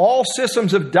 all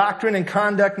systems of doctrine and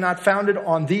conduct not founded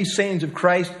on these sayings of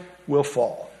Christ will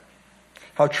fall.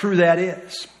 How true that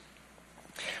is.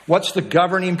 What's the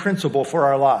governing principle for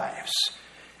our lives?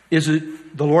 Is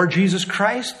it the Lord Jesus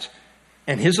Christ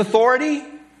and His authority?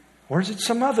 Or is it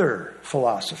some other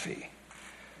philosophy?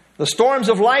 The storms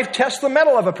of life test the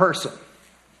mettle of a person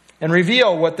and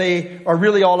reveal what they are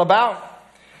really all about.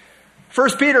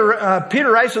 First Peter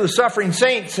writes to the suffering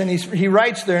saints, and he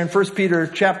writes there in 1 Peter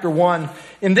chapter 1,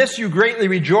 in this you greatly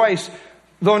rejoice,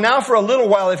 though now for a little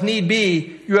while, if need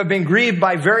be, you have been grieved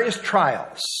by various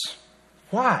trials.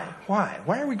 Why?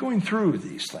 Why are we going through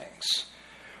these things?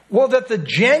 Well, that the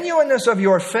genuineness of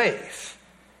your faith,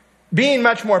 being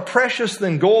much more precious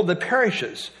than gold that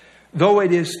perishes, though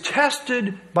it is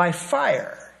tested by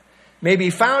fire, may be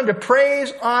found to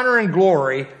praise, honor, and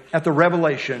glory at the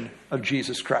revelation of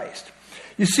Jesus Christ.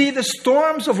 You see, the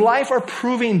storms of life are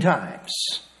proving times.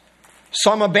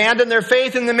 Some abandon their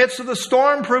faith in the midst of the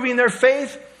storm, proving their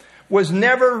faith was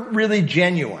never really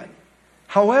genuine.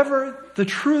 However, the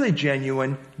truly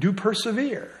genuine do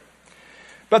persevere.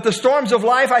 But the storms of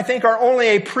life, I think, are only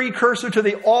a precursor to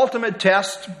the ultimate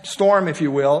test, storm, if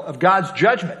you will, of God's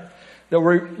judgment that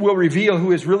will reveal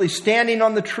who is really standing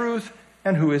on the truth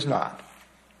and who is not.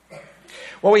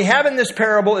 What we have in this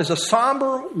parable is a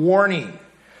somber warning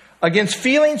against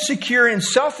feeling secure in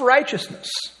self-righteousness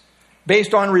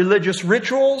based on religious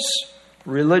rituals,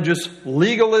 religious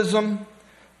legalism,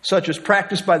 such as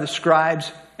practiced by the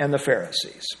scribes and the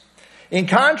Pharisees. In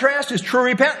contrast is true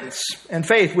repentance and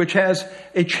faith, which has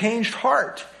a changed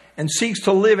heart and seeks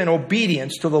to live in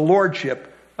obedience to the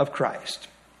lordship of Christ.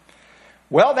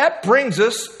 Well, that brings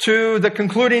us to the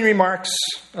concluding remarks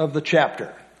of the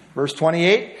chapter. Verse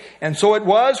 28, and so it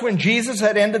was when Jesus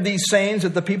had ended these sayings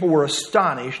that the people were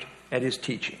astonished at his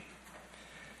teaching.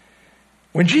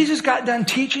 When Jesus got done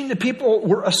teaching, the people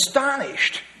were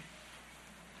astonished.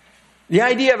 The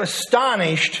idea of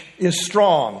astonished is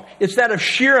strong. It's that of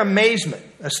sheer amazement,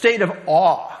 a state of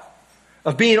awe,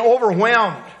 of being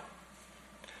overwhelmed.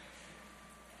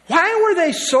 Why were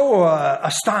they so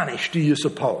astonished, do you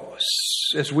suppose,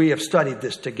 as we have studied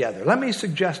this together? Let me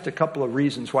suggest a couple of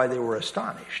reasons why they were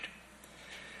astonished.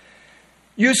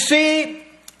 You see,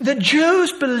 the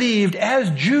Jews believed as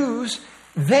Jews,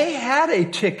 they had a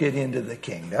ticket into the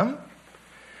kingdom.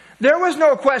 There was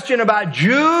no question about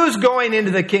Jews going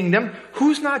into the kingdom.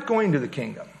 Who's not going to the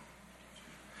kingdom?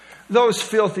 Those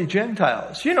filthy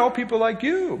Gentiles. You know, people like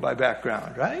you by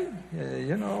background, right?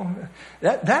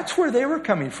 That's where they were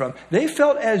coming from. They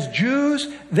felt as Jews,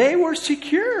 they were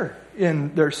secure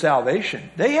in their salvation.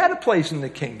 They had a place in the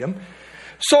kingdom.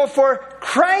 So for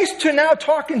Christ to now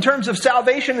talk in terms of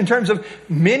salvation, in terms of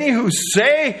many who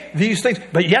say these things,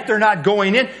 but yet they're not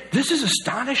going in, this is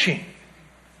astonishing.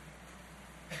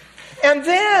 And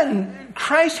then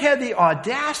Christ had the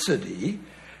audacity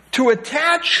to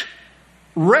attach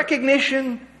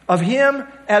recognition of Him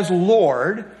as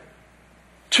Lord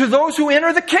to those who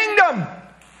enter the kingdom.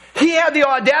 He had the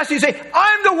audacity to say,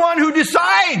 I'm the one who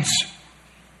decides.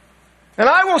 And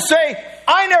I will say,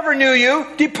 I never knew you.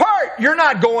 Depart. You're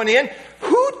not going in.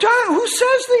 Who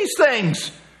says these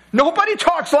things? Nobody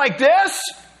talks like this.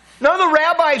 None of the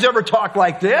rabbis ever talked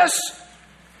like this.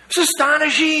 It's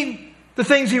astonishing, the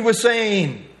things he was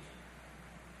saying.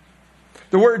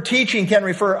 The word teaching can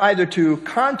refer either to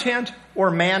content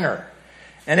or manner.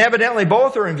 And evidently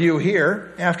both are in view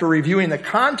here. After reviewing the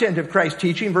content of Christ's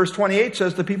teaching, verse 28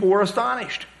 says the people were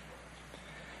astonished.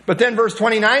 But then verse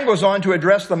 29 goes on to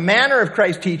address the manner of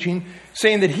Christ's teaching,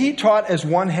 saying that he taught as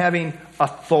one having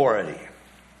authority.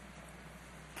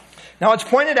 Now it's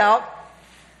pointed out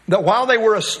that while they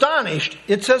were astonished,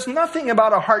 it says nothing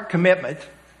about a heart commitment.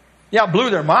 Yeah, it blew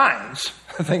their minds,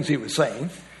 the things he was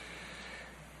saying.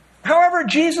 However,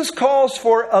 Jesus calls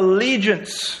for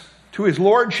allegiance to his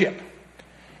lordship.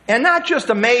 and not just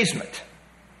amazement,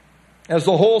 as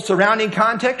the whole surrounding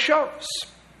context shows.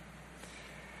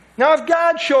 Now, if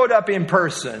God showed up in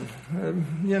person,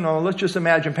 let's just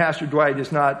imagine Pastor Dwight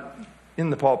is not in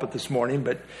the pulpit this morning,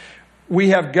 but we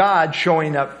have God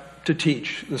showing up to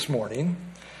teach this morning.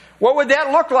 What would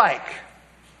that look like?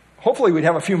 Hopefully we'd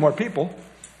have a few more people.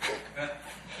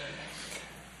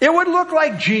 It would look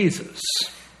like Jesus.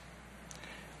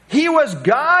 He was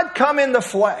God come in the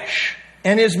flesh,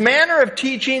 and his manner of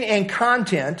teaching and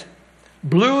content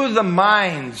blew the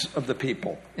minds of the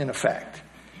people, in effect.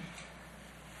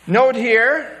 Note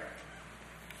here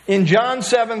in John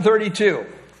 7:32.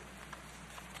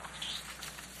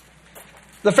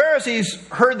 The Pharisees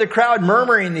heard the crowd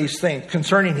murmuring these things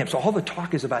concerning him. So all the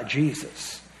talk is about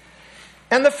Jesus.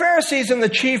 And the Pharisees and the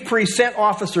chief priests sent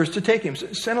officers to take him.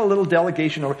 Sent a little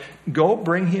delegation over. Go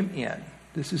bring him in.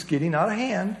 This is getting out of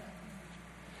hand.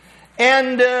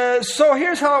 And so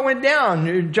here's how it went down.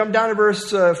 You jump down to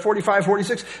verse 45,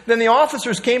 46. Then the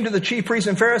officers came to the chief priests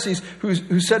and Pharisees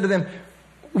who said to them,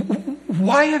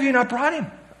 why have you not brought him?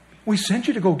 We sent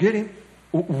you to go get him.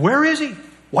 Where is he?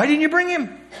 Why didn't you bring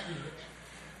him?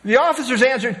 The officers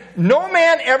answered, no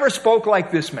man ever spoke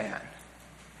like this man.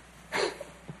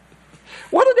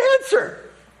 What an answer.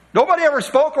 Nobody ever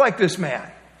spoke like this man.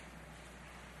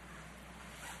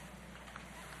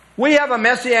 We have a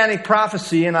messianic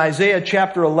prophecy in Isaiah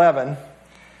chapter 11.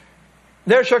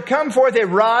 There shall come forth a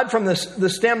rod from the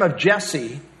stem of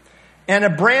Jesse, and a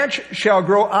branch shall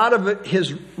grow out of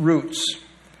his roots.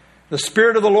 The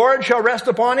Spirit of the Lord shall rest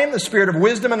upon him, the Spirit of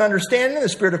wisdom and understanding, the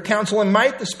Spirit of counsel and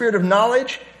might, the Spirit of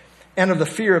knowledge and of the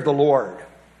fear of the Lord.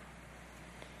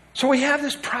 So we have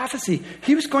this prophecy.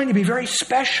 He was going to be very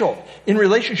special in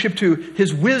relationship to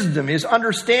his wisdom, his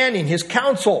understanding, his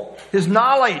counsel, his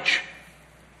knowledge.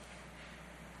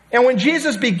 And when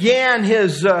Jesus began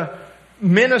his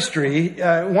ministry,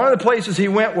 one of the places he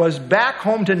went was back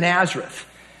home to Nazareth.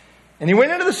 And he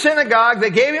went into the synagogue, they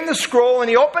gave him the scroll, and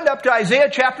he opened up to Isaiah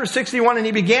chapter 61, and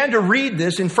he began to read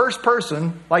this in first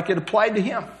person like it applied to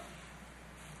him.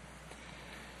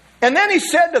 And then he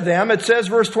said to them, it says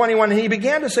verse 21, and he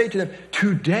began to say to them,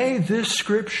 today this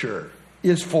scripture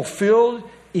is fulfilled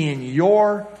in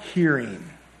your hearing.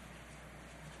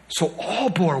 So all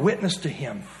bore witness to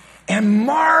him and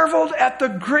marveled at the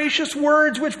gracious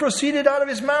words which proceeded out of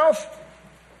his mouth.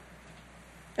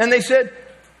 And they said,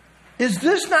 is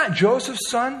this not Joseph's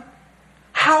son?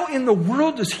 How in the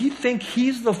world does he think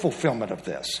he's the fulfillment of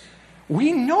this?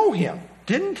 We know him.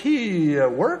 Didn't he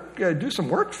do some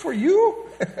work for you?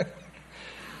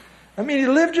 I mean, he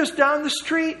lived just down the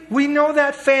street. We know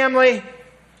that family.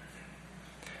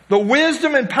 The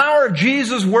wisdom and power of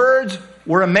Jesus' words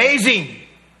were amazing.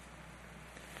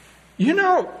 You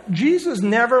know, Jesus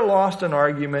never lost an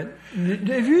argument.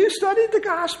 Have you studied the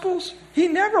Gospels? He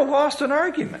never lost an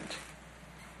argument.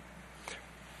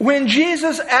 When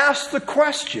Jesus asked the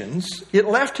questions, it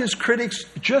left his critics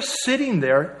just sitting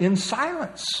there in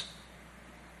silence.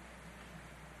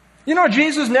 You know,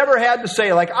 Jesus never had to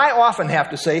say, like I often have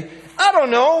to say, I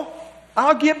don't know,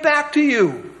 I'll get back to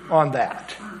you on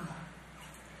that.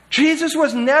 Jesus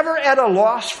was never at a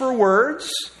loss for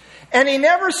words, and he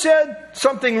never said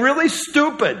something really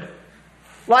stupid,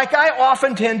 like I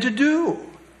often tend to do.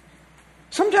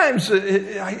 Sometimes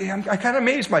I kind of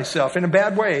amaze myself in a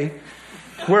bad way,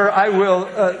 where I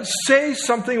will say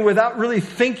something without really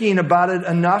thinking about it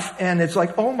enough, and it's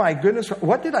like, oh my goodness,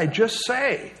 what did I just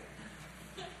say?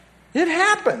 It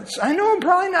happens. I know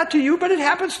probably not to you, but it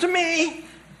happens to me.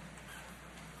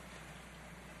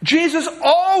 Jesus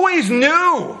always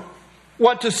knew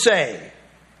what to say.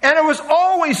 And it was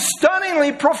always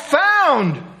stunningly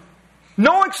profound.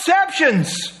 No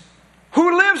exceptions.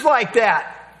 Who lives like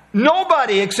that?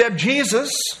 Nobody except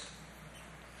Jesus.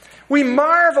 We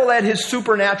marvel at his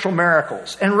supernatural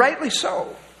miracles, and rightly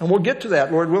so. And we'll get to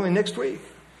that, Lord willing, next week.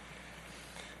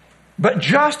 But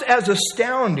just as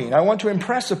astounding, I want to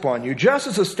impress upon you, just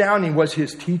as astounding was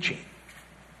his teaching.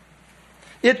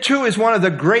 It too is one of the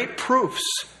great proofs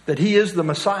that he is the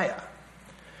Messiah.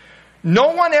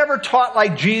 No one ever taught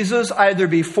like Jesus either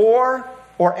before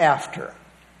or after.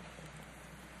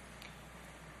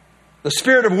 The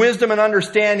spirit of wisdom and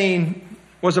understanding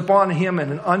was upon him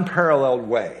in an unparalleled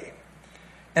way.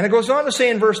 And it goes on to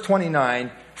say in verse 29,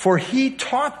 for he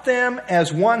taught them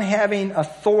as one having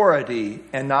authority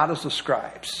and not as the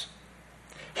scribes.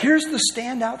 Here's the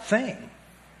standout thing.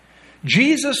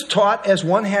 Jesus taught as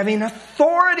one having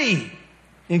authority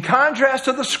in contrast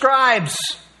to the scribes.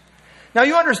 Now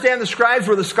you understand the scribes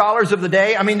were the scholars of the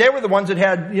day. I mean, they were the ones that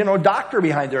had, doctor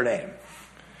behind their name.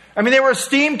 I mean, they were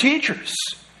esteemed teachers.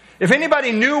 If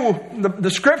anybody knew the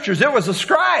scriptures, it was the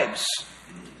scribes.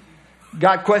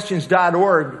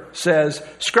 GotQuestions.org says,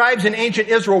 scribes in ancient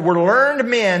Israel were learned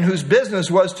men whose business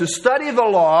was to study the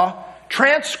law,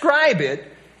 transcribe it,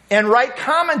 and write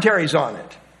commentaries on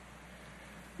it.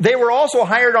 They were also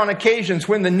hired on occasions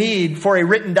when the need for a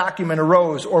written document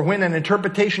arose or when an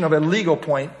interpretation of a legal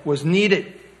point was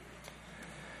needed.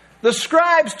 The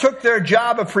scribes took their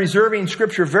job of preserving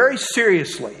Scripture very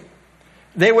seriously.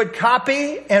 They would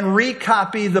copy and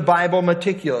recopy the Bible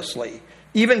meticulously,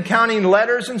 even counting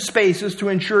letters and spaces to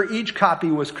ensure each copy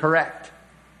was correct.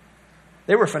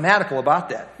 They were fanatical about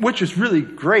that, which is really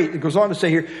great. It goes on to say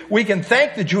here, we can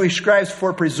thank the Jewish scribes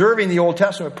for preserving the Old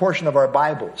Testament portion of our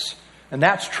Bibles. And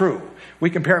that's true. We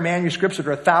compare manuscripts that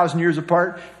are 1,000 years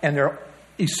apart, and they're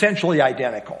essentially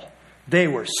identical. They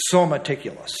were so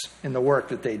meticulous in the work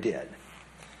that they did.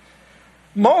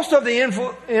 Most of the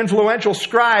influential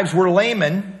scribes were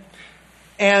laymen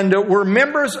and were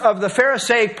members of the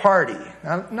Pharisaic party.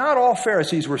 Now, not all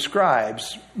Pharisees were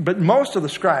scribes, but most of the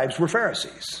scribes were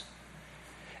Pharisees.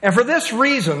 And for this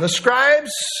reason, the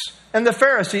scribes and the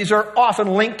Pharisees are often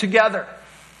linked together.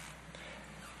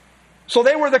 So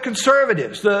they were the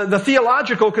conservatives, the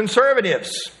theological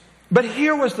conservatives. But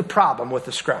here was the problem with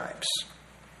the scribes.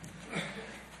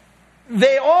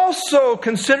 They also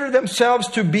considered themselves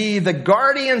to be the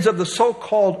guardians of the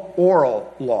so-called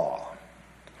oral law.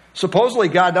 Supposedly,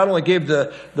 God not only gave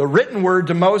the written word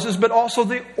to Moses, but also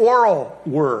the oral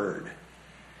word.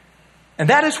 And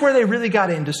that is where they really got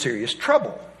into serious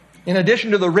trouble. In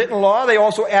addition to the written law, they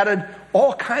also added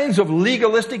all kinds of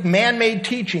legalistic man-made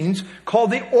teachings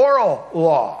called the oral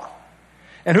law.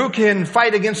 And who can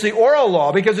fight against the oral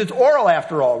law? Because it's oral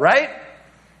after all, right?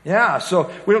 Yeah,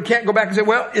 so we can't go back and say,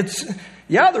 well,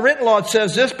 the written law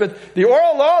says this, but the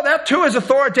oral law, that too is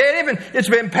authoritative, and it's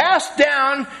been passed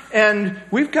down, and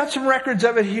we've got some records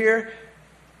of it here.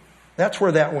 That's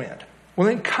where that went. Well,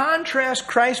 in contrast,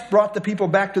 Christ brought the people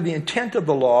back to the intent of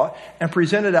the law and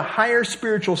presented a higher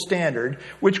spiritual standard,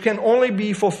 which can only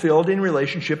be fulfilled in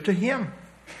relationship to Him.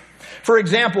 For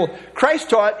example, Christ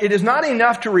taught it is not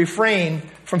enough to refrain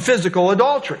from physical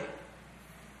adultery.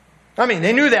 I mean,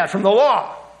 they knew that from the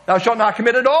law. Thou shalt not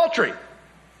commit adultery.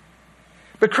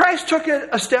 But Christ took it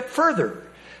a step further,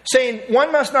 saying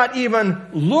one must not even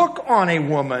look on a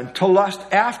woman to lust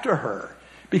after her,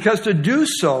 because to do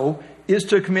so is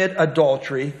to commit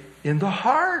adultery in the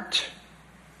heart.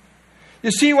 You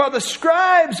see, while the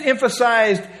scribes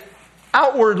emphasized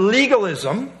outward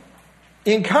legalism,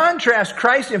 in contrast,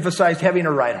 Christ emphasized having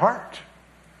a right heart.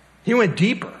 He went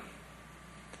deeper.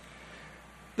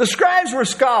 The scribes were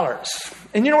scholars.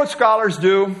 And you know what scholars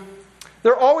do?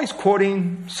 They're always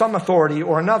quoting some authority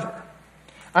or another.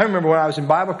 I remember when I was in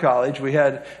Bible college, we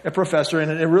had a professor,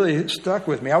 and it really stuck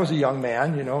with me. I was a young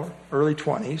man, early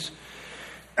 20s,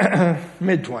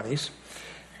 mid-20s.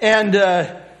 And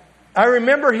I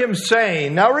remember him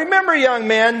saying, now remember, young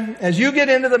men, as you get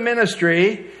into the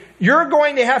ministry, you're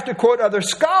going to have to quote other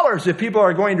scholars if people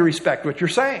are going to respect what you're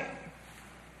saying.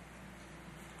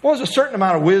 Well, there's a certain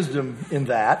amount of wisdom in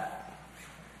that.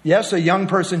 Yes, a young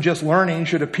person just learning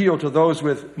should appeal to those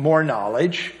with more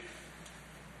knowledge.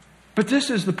 But this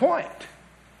is the point.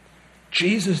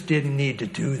 Jesus didn't need to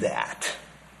do that.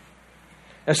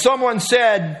 As someone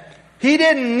said, He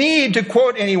didn't need to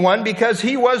quote anyone because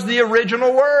He was the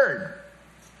original Word.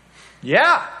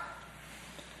 Yeah.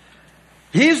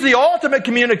 He's the ultimate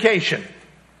communication.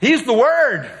 He's the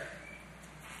Word.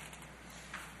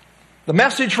 The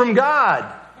message from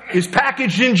God is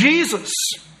packaged in Jesus.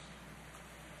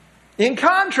 In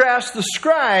contrast, the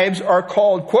scribes are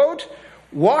called, quote,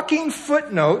 walking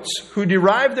footnotes who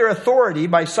derive their authority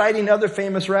by citing other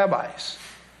famous rabbis.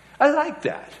 I like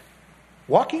that.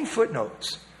 Walking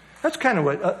footnotes. That's kind of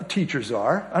what teachers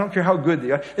are. I don't care how good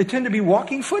they are. They tend to be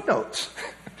walking footnotes.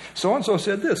 So-and-so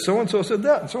said this, so-and-so said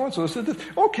that, and so-and-so said this.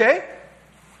 Okay.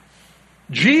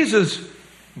 Jesus,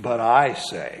 but I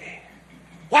say.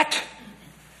 What?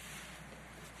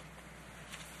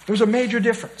 There's a major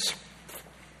difference.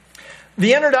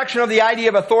 The introduction of the idea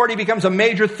of authority becomes a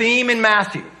major theme in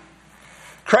Matthew.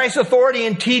 Christ's authority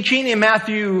in teaching in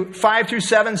Matthew 5 through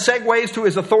 7 segues to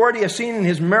His authority as seen in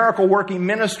His miracle-working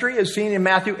ministry as seen in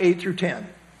Matthew 8 through 10.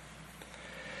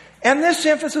 And this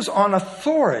emphasis on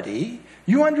authority,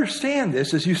 you understand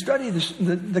this as you study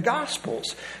the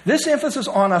Gospels. This emphasis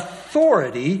on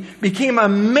authority became a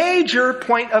major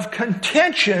point of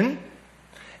contention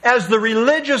as the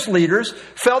religious leaders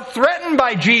felt threatened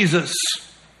by Jesus.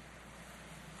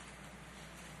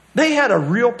 They had a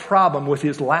real problem with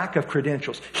His lack of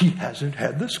credentials. He hasn't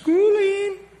had the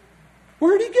schooling.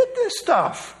 Where did he get this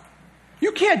stuff?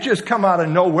 You can't just come out of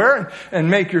nowhere and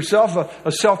make yourself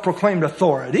a self-proclaimed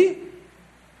authority.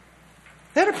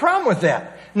 They had a problem with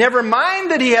that. Never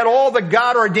mind that he had all the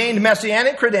God-ordained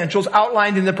messianic credentials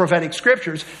outlined in the prophetic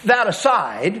scriptures. That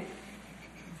aside,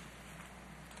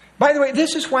 by the way,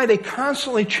 this is why they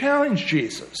constantly challenge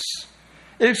Jesus.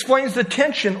 It explains the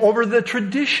tension over the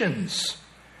traditions.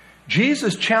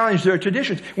 Jesus challenged their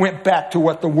traditions, went back to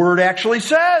what the Word actually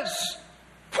says.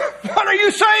 What are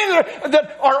you saying?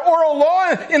 That our oral law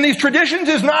in these traditions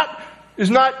is not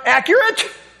accurate?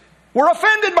 We're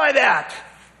offended by that.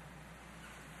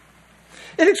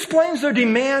 It explains their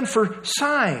demand for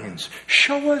signs.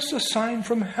 Show us a sign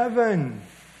from heaven.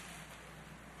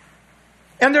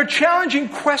 And they're challenging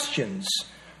questions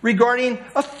regarding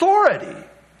authority.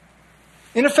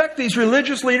 In effect, these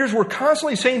religious leaders were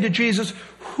constantly saying to Jesus,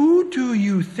 "Who do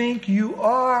you think you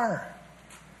are?"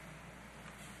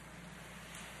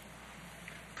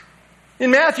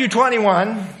 In Matthew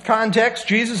 21, context,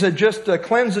 Jesus had just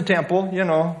cleansed the temple,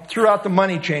 threw out the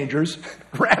money changers,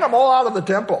 ran them all out of the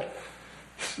temple.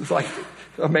 It's like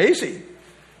amazing.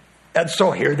 And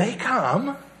so here they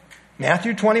come.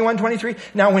 Matthew 21:23.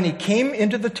 Now when he came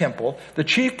into the temple, the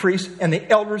chief priests and the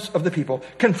elders of the people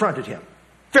confronted him.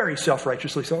 Very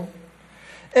self-righteously so.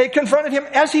 They confronted him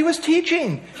as he was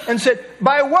teaching and said,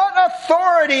 "By what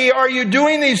authority are you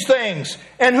doing these things?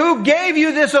 And who gave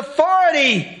you this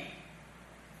authority?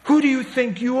 Who do you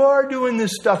think you are doing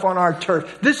this stuff on our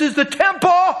turf? This is the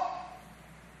temple."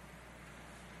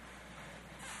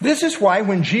 This is why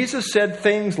when Jesus said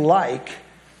things like,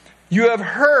 you have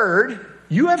heard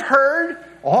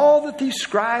all that these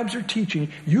scribes are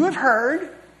teaching. You have heard,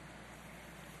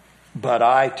 but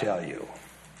I tell you.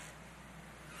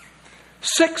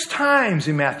 6 times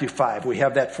in Matthew 5 we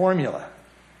have that formula.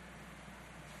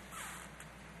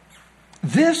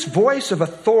 This voice of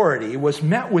authority was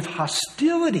met with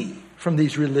hostility from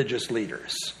these religious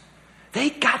leaders. They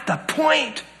got the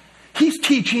point. He's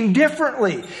teaching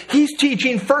differently. He's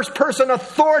teaching first person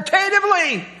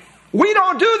authoritatively. We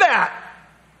don't do that.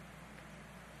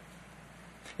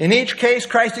 In each case,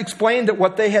 Christ explained that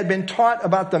what they had been taught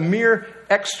about the mere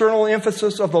external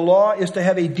emphasis of the law is to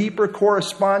have a deeper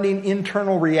corresponding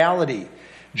internal reality.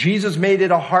 Jesus made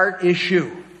it a heart issue.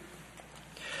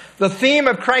 The theme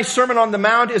of Christ's Sermon on the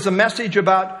Mount is a message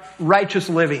about righteous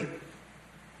living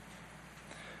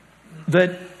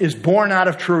that is born out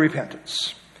of true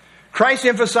repentance. Christ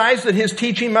emphasized that his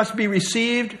teaching must be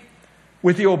received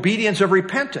with the obedience of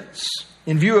repentance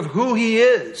in view of who he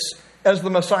is as the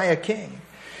Messiah King.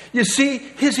 You see,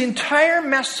 his entire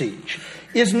message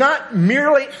is not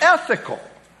merely ethical,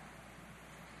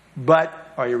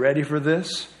 but, are you ready for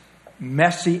this?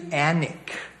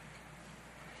 Messianic.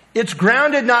 It's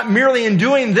grounded not merely in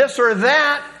doing this or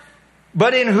that,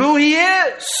 but in who he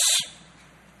is.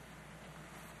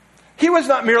 He was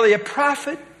not merely a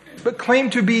prophet, but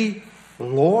claimed to be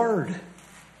Lord.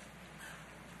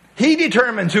 He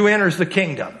determines who enters the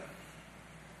kingdom.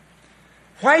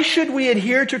 Why should we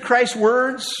adhere to Christ's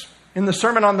words in the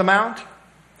Sermon on the Mount?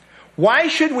 Why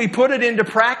should we put it into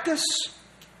practice?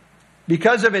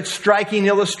 Because of its striking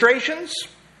illustrations?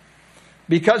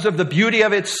 Because of the beauty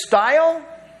of its style?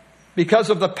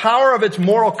 Because of the power of its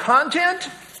moral content?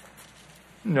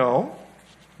 No.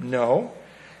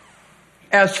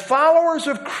 As followers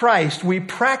of Christ, we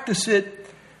practice it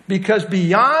because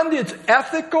beyond its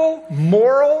ethical,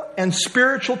 moral, and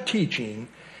spiritual teaching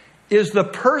is the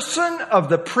person of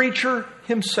the preacher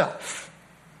himself.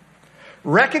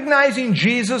 Recognizing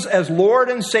Jesus as Lord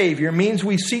and Savior means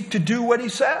we seek to do what he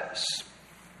says.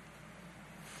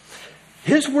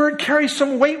 His word carries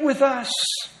some weight with us.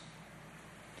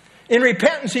 In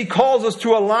repentance, he calls us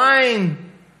to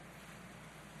align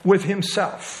with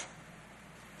himself.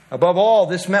 Above all,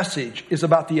 this message is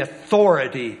about the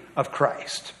authority of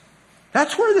Christ.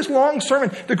 That's where this long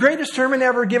sermon, the greatest sermon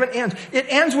ever given, ends. It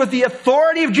ends with the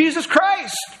authority of Jesus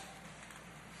Christ.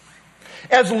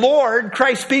 As Lord,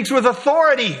 Christ speaks with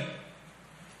authority.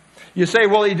 You say,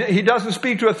 well, he doesn't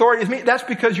speak to authority with me. That's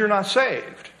because you're not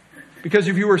saved. Because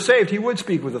if you were saved, he would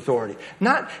speak with authority.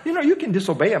 You can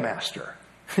disobey a master.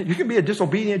 You can be a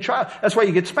disobedient child. That's why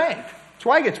you get spanked. That's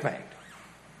why I get spanked.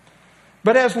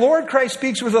 But as Lord, Christ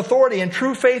speaks with authority, and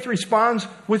true faith responds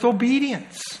with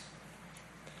obedience.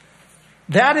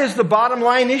 That is the bottom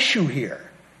line issue here.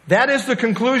 That is the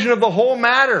conclusion of the whole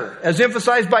matter, as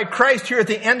emphasized by Christ here at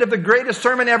the end of the greatest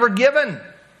sermon ever given.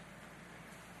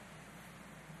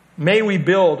 May we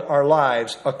build our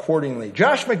lives accordingly.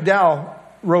 Josh McDowell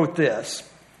wrote this.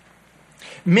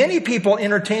 Many people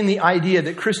entertain the idea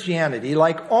that Christianity,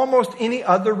 like almost any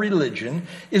other religion,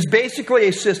 is basically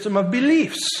a system of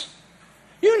beliefs.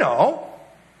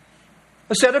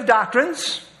 A set of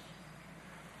doctrines,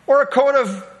 or a code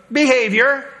of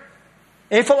behavior,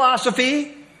 a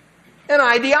philosophy, an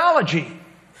ideology.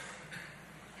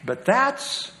 But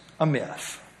that's a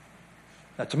myth.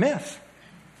 That's a myth.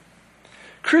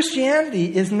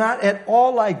 Christianity is not at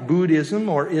all like Buddhism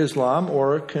or Islam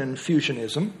or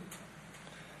Confucianism.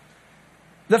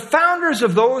 The founders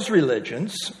of those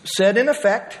religions said, in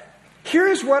effect, here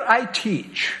is what I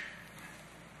teach.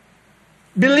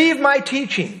 Believe my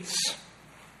teachings.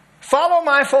 Follow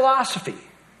my philosophy.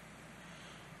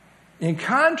 In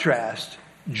contrast,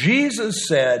 Jesus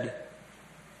said,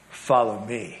 follow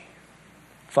me.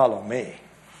 Follow me.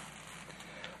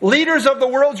 Leaders of the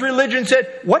world's religion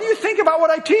said, what do you think about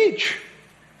what I teach?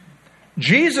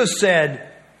 Jesus said,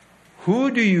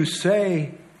 who do you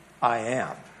say I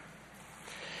am?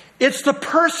 It's the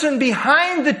person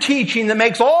behind the teaching that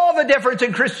makes all the difference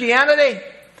in Christianity.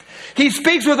 He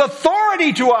speaks with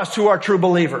authority to us who are true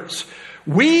believers.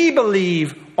 We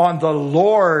believe on the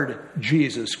Lord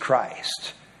Jesus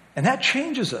Christ. And that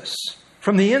changes us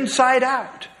from the inside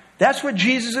out. That's what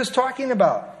Jesus is talking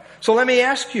about. So let me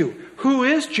ask you, who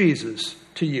is Jesus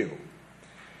to you?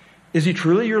 Is he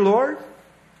truly your Lord?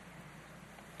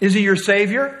 Is he your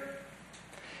Savior?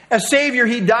 As Savior,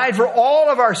 he died for all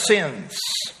of our sins.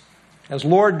 As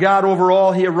Lord God over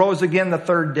all, he arose again the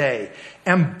third day.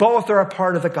 And both are a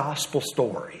part of the gospel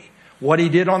story. What he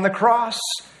did on the cross,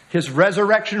 his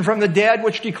resurrection from the dead,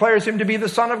 which declares him to be the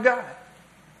Son of God.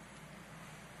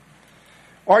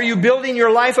 Are you building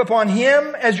your life upon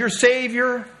him as your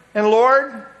Savior and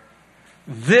Lord?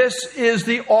 This is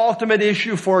the ultimate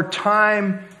issue for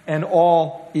time and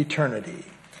all eternity.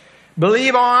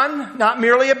 Believe on, not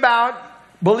merely about,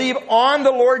 believe on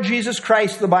the Lord Jesus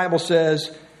Christ, the Bible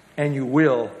says, and you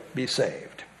will be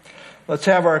saved. Let's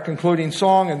have our concluding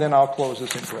song, and then I'll close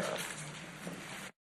this in prayer.